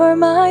 You are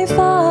my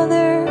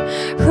Father,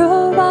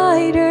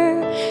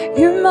 provider,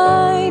 you're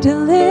my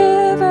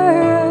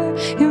deliverer.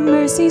 Your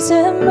mercies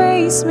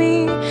embrace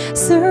me,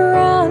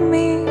 surround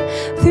me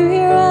through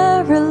your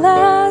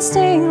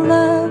everlasting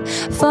love.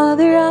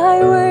 Father, I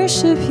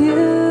worship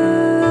you.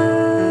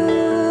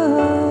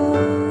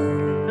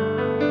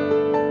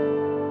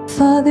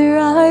 Father,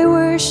 I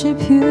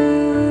worship you.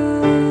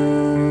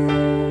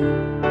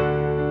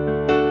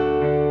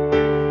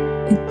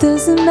 It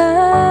doesn't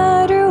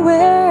matter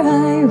where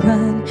I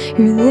run,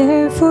 you're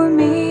there for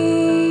me.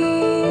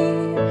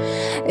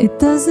 It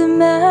doesn't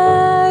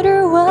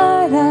matter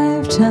what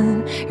I've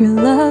done, your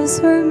love's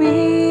for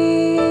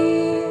me.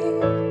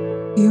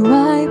 You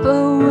wipe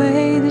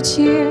away the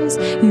tears,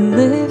 you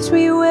lift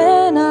me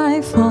when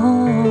I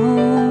fall.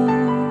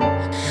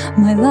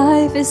 My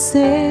life is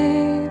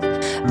saved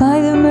by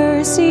the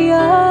mercy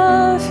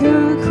of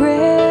your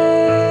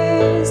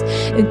grace.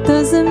 It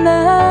doesn't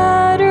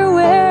matter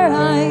where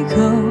I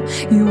go,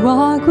 you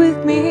walk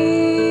with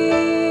me.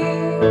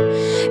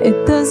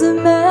 It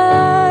doesn't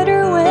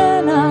matter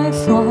when I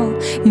fall,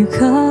 you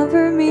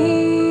cover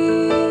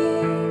me.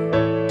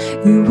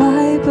 You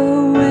wipe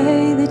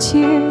away the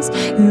tears,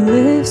 you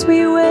lift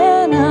me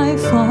when I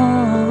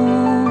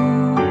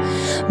fall.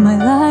 My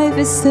life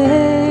is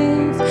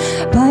saved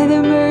by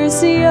the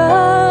mercy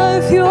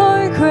of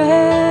your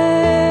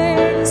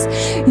grace.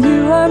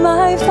 You are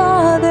my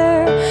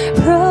Father,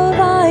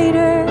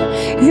 provider,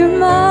 you're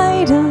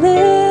my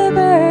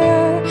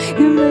deliverer.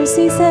 Your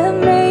mercies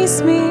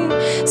embrace me,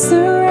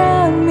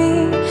 surround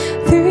me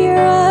through your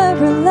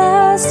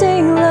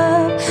everlasting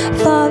love.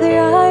 Father,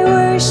 I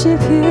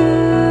worship you.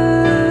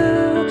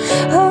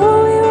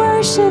 Oh, we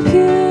worship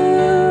you.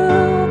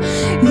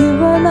 You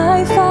are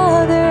my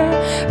Father,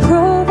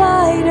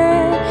 provider,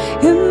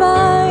 you're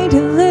my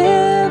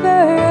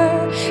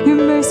deliverer. Your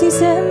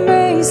mercies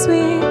embrace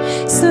me,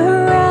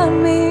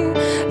 surround me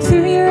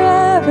through your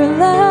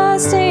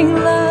everlasting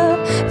love.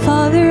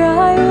 Father,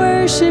 I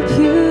worship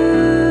you.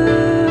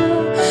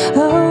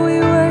 Oh, we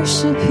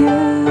worship you.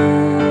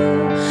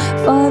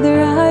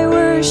 Father, I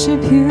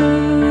worship you.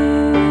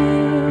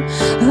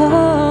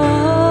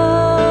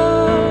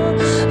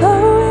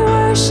 Oh, we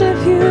worship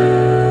you.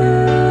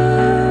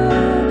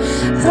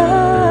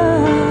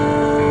 Oh,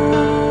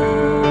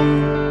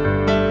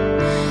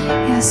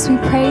 yes, we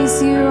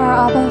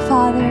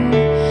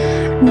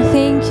We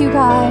thank you,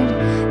 God,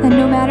 that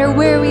no matter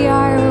where we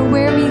are or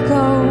where we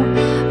go,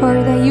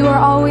 or that you are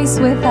always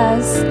with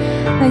us,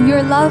 that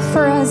your love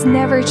for us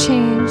never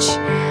change.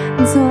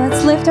 And so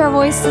let's lift our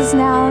voices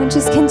now and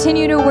just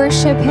continue to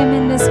worship him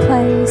in this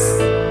place.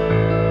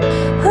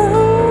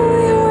 Oh,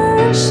 we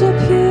worship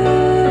you.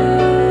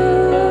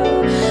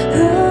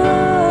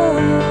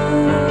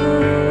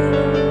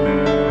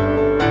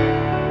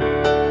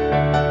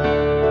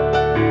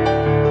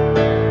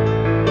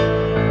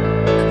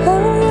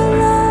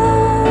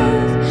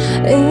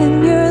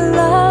 And your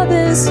love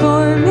is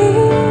for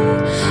me,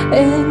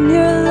 and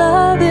your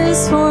love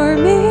is for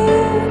me,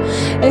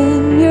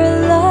 and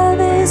your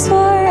love is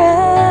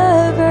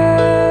forever,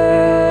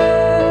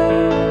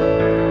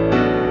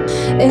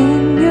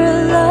 and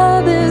your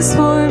love is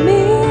for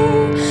me,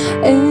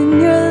 and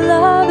your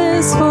love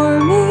is for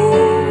me,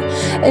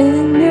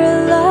 and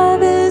your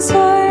love is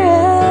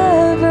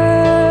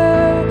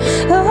forever.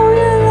 Oh,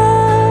 your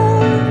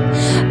love,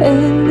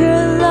 and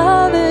your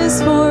love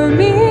is for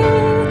me,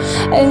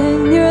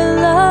 and your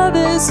love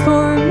is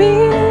for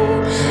me,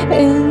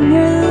 and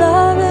your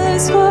love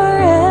is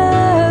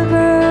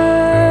forever,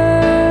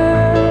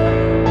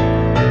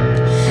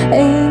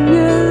 and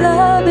your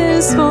love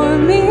is for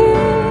me,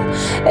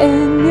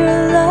 and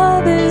your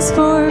love is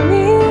for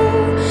me,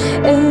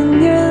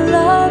 and your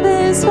love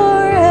is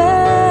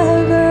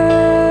forever.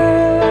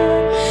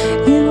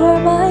 You are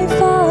my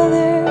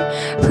Father,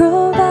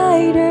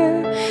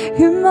 provider,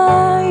 you're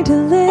my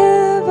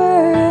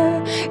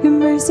deliverer, your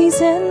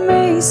mercies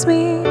embrace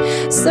me,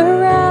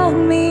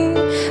 surround me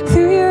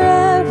through your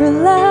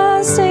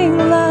everlasting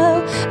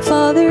love.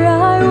 Father,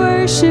 I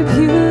worship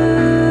you.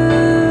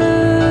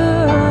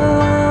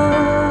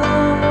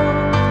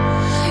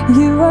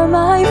 You are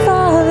my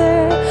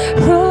Father,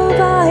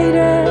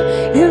 provider,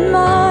 you're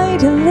my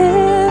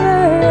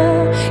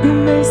deliverer, your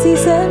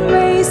mercies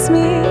embrace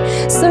me,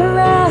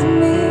 surround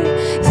me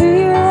through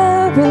your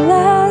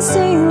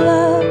everlasting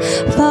love.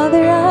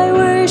 Father, I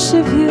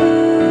worship you.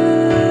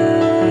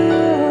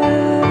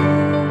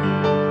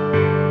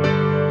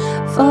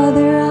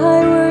 Father,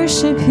 I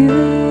worship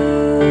you.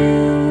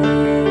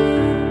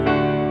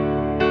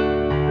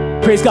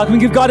 Praise God. Can we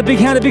give God a big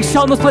hand, a big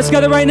shout, and let's play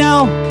together right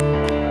now?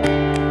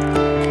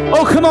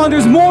 Oh, come on.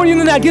 There's more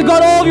than that. Give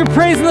God all of your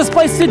praise in this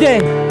place today.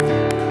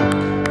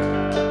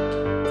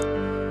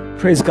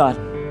 Praise God.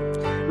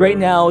 Right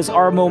now is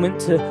our moment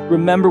to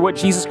remember what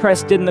Jesus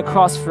Christ did on the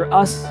cross for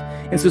us.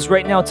 And so it's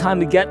right now time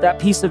to get that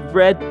piece of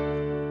bread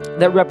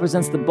that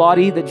represents the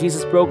body that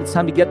Jesus broke. It's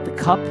time to get the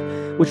cup,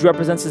 which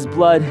represents his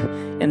blood.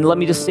 And let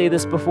me just say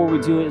this before we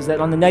do it, is that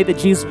on the night that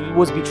Jesus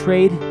was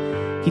betrayed,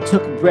 he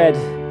took bread,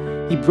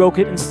 he broke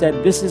it and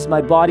said, "This is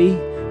my body,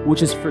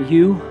 which is for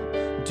you.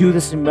 Do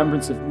this in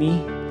remembrance of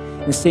me."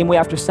 In the same way,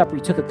 after supper,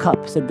 he took a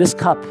cup, said, "This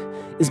cup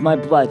is my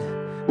blood,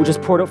 which is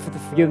poured out for the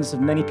forgiveness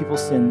of many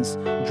people's sins.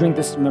 Drink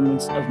this in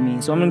remembrance of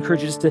me." So I'm going to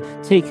encourage you just to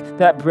take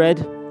that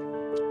bread,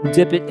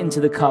 dip it into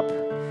the cup,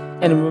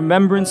 and in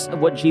remembrance of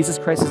what Jesus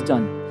Christ has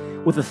done,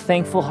 with a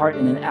thankful heart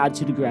and an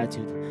attitude of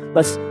gratitude,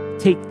 let's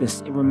take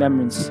this in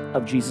remembrance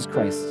of Jesus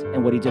Christ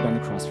and what he did on the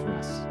cross for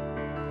us.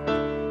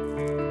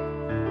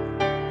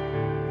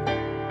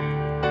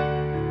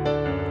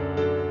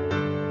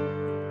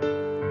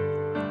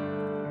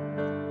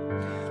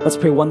 Let's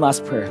pray one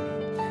last prayer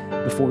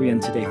before we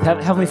end today.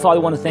 Heavenly Father,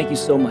 I want to thank you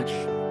so much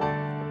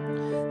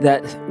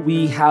that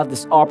we have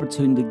this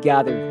opportunity to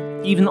gather,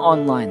 even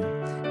online,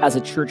 as a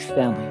church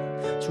family,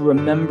 to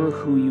remember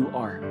who you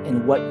are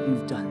and what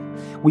you've done.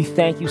 We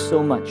thank you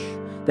so much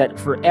that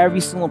for every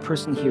single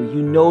person here,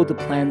 you know the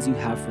plans you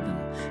have for them.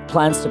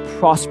 Plans to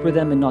prosper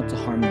them and not to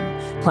harm them.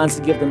 Plans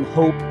to give them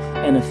hope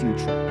and a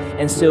future.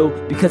 And so,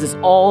 because it's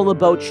all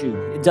about you,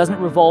 it doesn't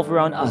revolve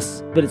around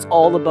us, but it's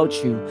all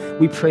about you,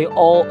 we pray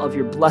all of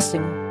your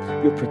blessing,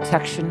 your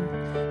protection,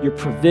 your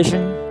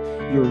provision,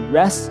 your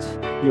rest,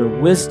 your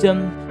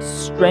wisdom,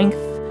 strength,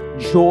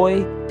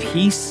 joy,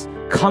 peace,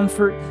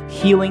 comfort,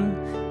 healing,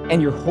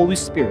 and your Holy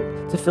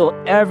Spirit to fill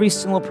every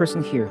single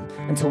person here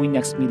until we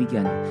next meet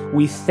again.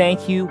 We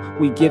thank you.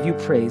 We give you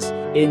praise.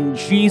 In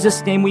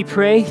Jesus' name we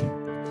pray.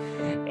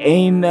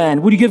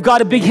 Amen. Would you give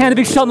God a big hand, a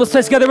big shout, and let's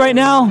play together right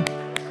now?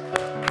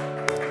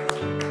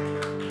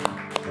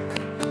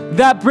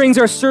 That brings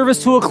our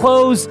service to a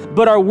close,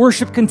 but our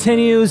worship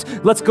continues.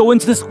 Let's go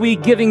into this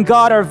week giving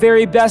God our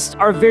very best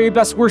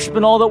worship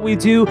in all that we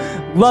do.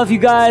 Love you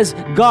guys.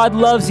 God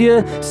loves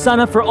you. Sign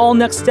up for all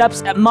next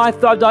steps at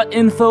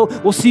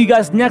mythrive.info. We'll see you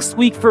guys next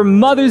week for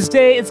Mother's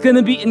Day. It's going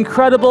to be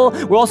incredible.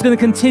 We're also going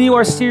to continue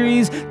our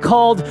series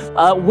called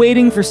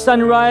Waiting for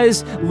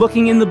Sunrise,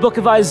 looking in the book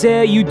of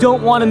Isaiah. You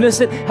don't want to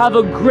miss it. Have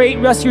a great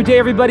rest of your day,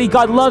 everybody.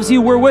 God loves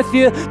you. We're with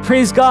you.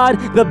 Praise God.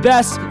 The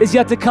best is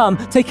yet to come.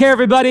 Take care,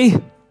 everybody.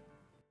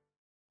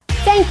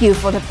 Thank you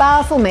for the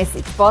powerful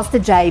message, Pastor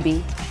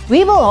JB.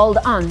 We will hold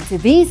on to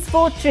these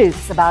 4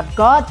 truths about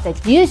God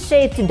that you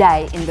shared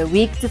today in the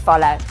week to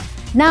follow.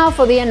 Now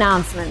for the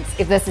announcements.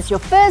 If this is your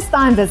first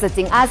time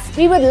visiting us,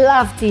 we would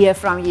love to hear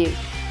from you.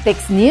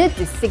 Text NEW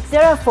to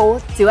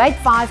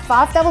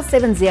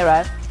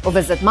 604-285-5770 or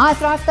visit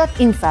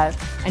mythrive.info.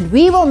 and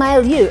we will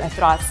mail you a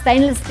Thrive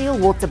stainless steel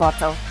water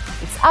bottle.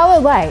 It's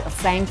our way of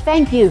saying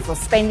thank you for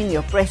spending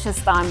your precious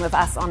time with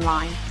us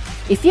online.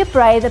 If you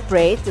pray the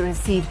prayer to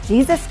receive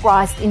Jesus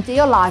Christ into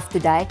your life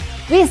today,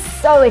 we're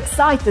so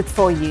excited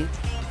for you.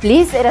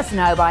 Please let us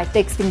know by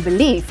texting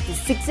BELIEVE to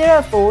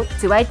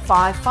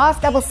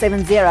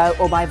 604-285-5770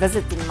 or by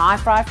visiting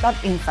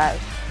mythrive.info.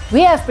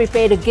 We have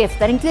prepared a gift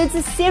that includes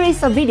a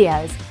series of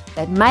videos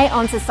that may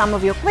answer some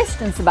of your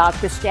questions about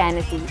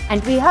Christianity,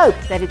 and we hope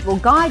that it will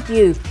guide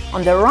you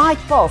on the right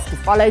path to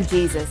follow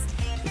Jesus.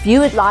 If you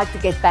would like to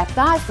get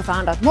baptized or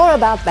find out more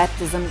about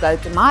baptism, go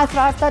to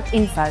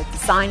mythrive.info to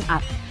sign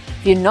up.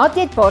 If you're not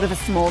yet part of a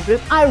small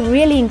group, I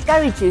really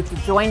encourage you to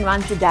join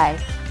one today.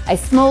 A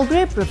small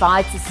group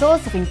provides a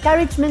source of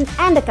encouragement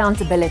and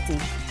accountability.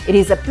 It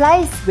is a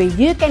place where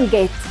you can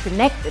get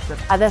connected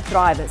with other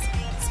Thrivers,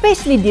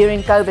 especially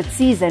during COVID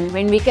season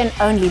when we can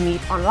only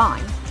meet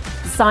online.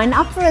 To sign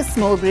up for a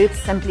small group,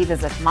 simply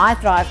visit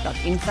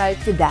mythrive.info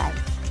today.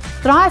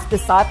 Thrive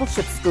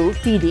Discipleship School,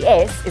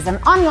 TDS, is an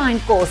online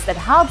course that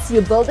helps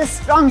you build a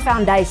strong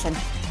foundation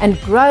and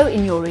grow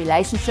in your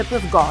relationship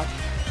with God.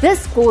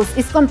 This course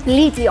is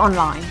completely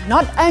online.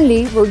 Not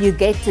only will you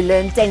get to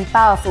learn 10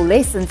 powerful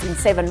lessons in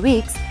 7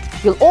 weeks,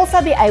 you'll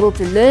also be able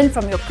to learn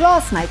from your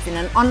classmates in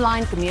an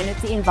online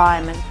community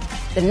environment.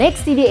 The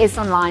next TDS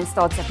Online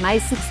starts at May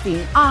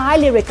 16. I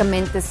highly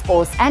recommend this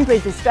course, and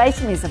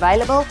registration is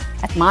available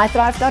at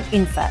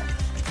mythrive.info.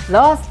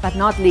 Last but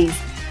not least,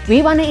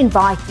 we want to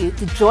invite you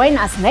to join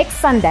us next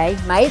Sunday,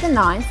 May the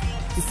 9th,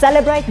 to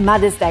celebrate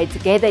Mother's Day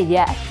together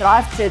here at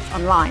Thrive Church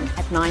Online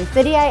at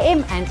 9:30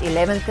 a.m. and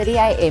 11:30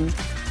 a.m.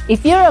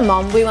 If you're a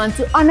mom, we want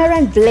to honor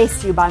and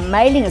bless you by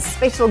mailing a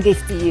special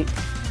gift to you.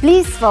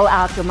 Please fill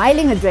out your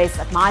mailing address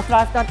at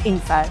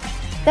mythrive.info.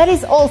 That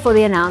is all for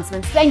the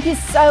announcements. Thank you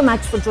so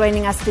much for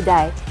joining us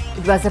today.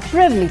 It was a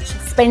privilege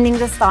spending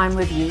this time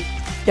with you.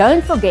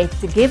 Don't forget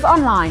to give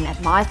online at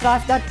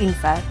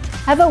mythrive.info.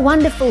 Have a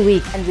wonderful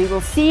week, and we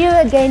will see you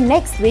again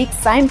next week,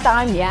 same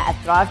time here at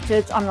Thrive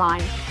Church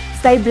Online.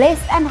 Stay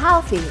blessed and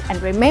healthy,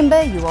 and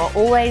remember, you are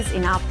always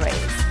in our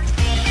prayers.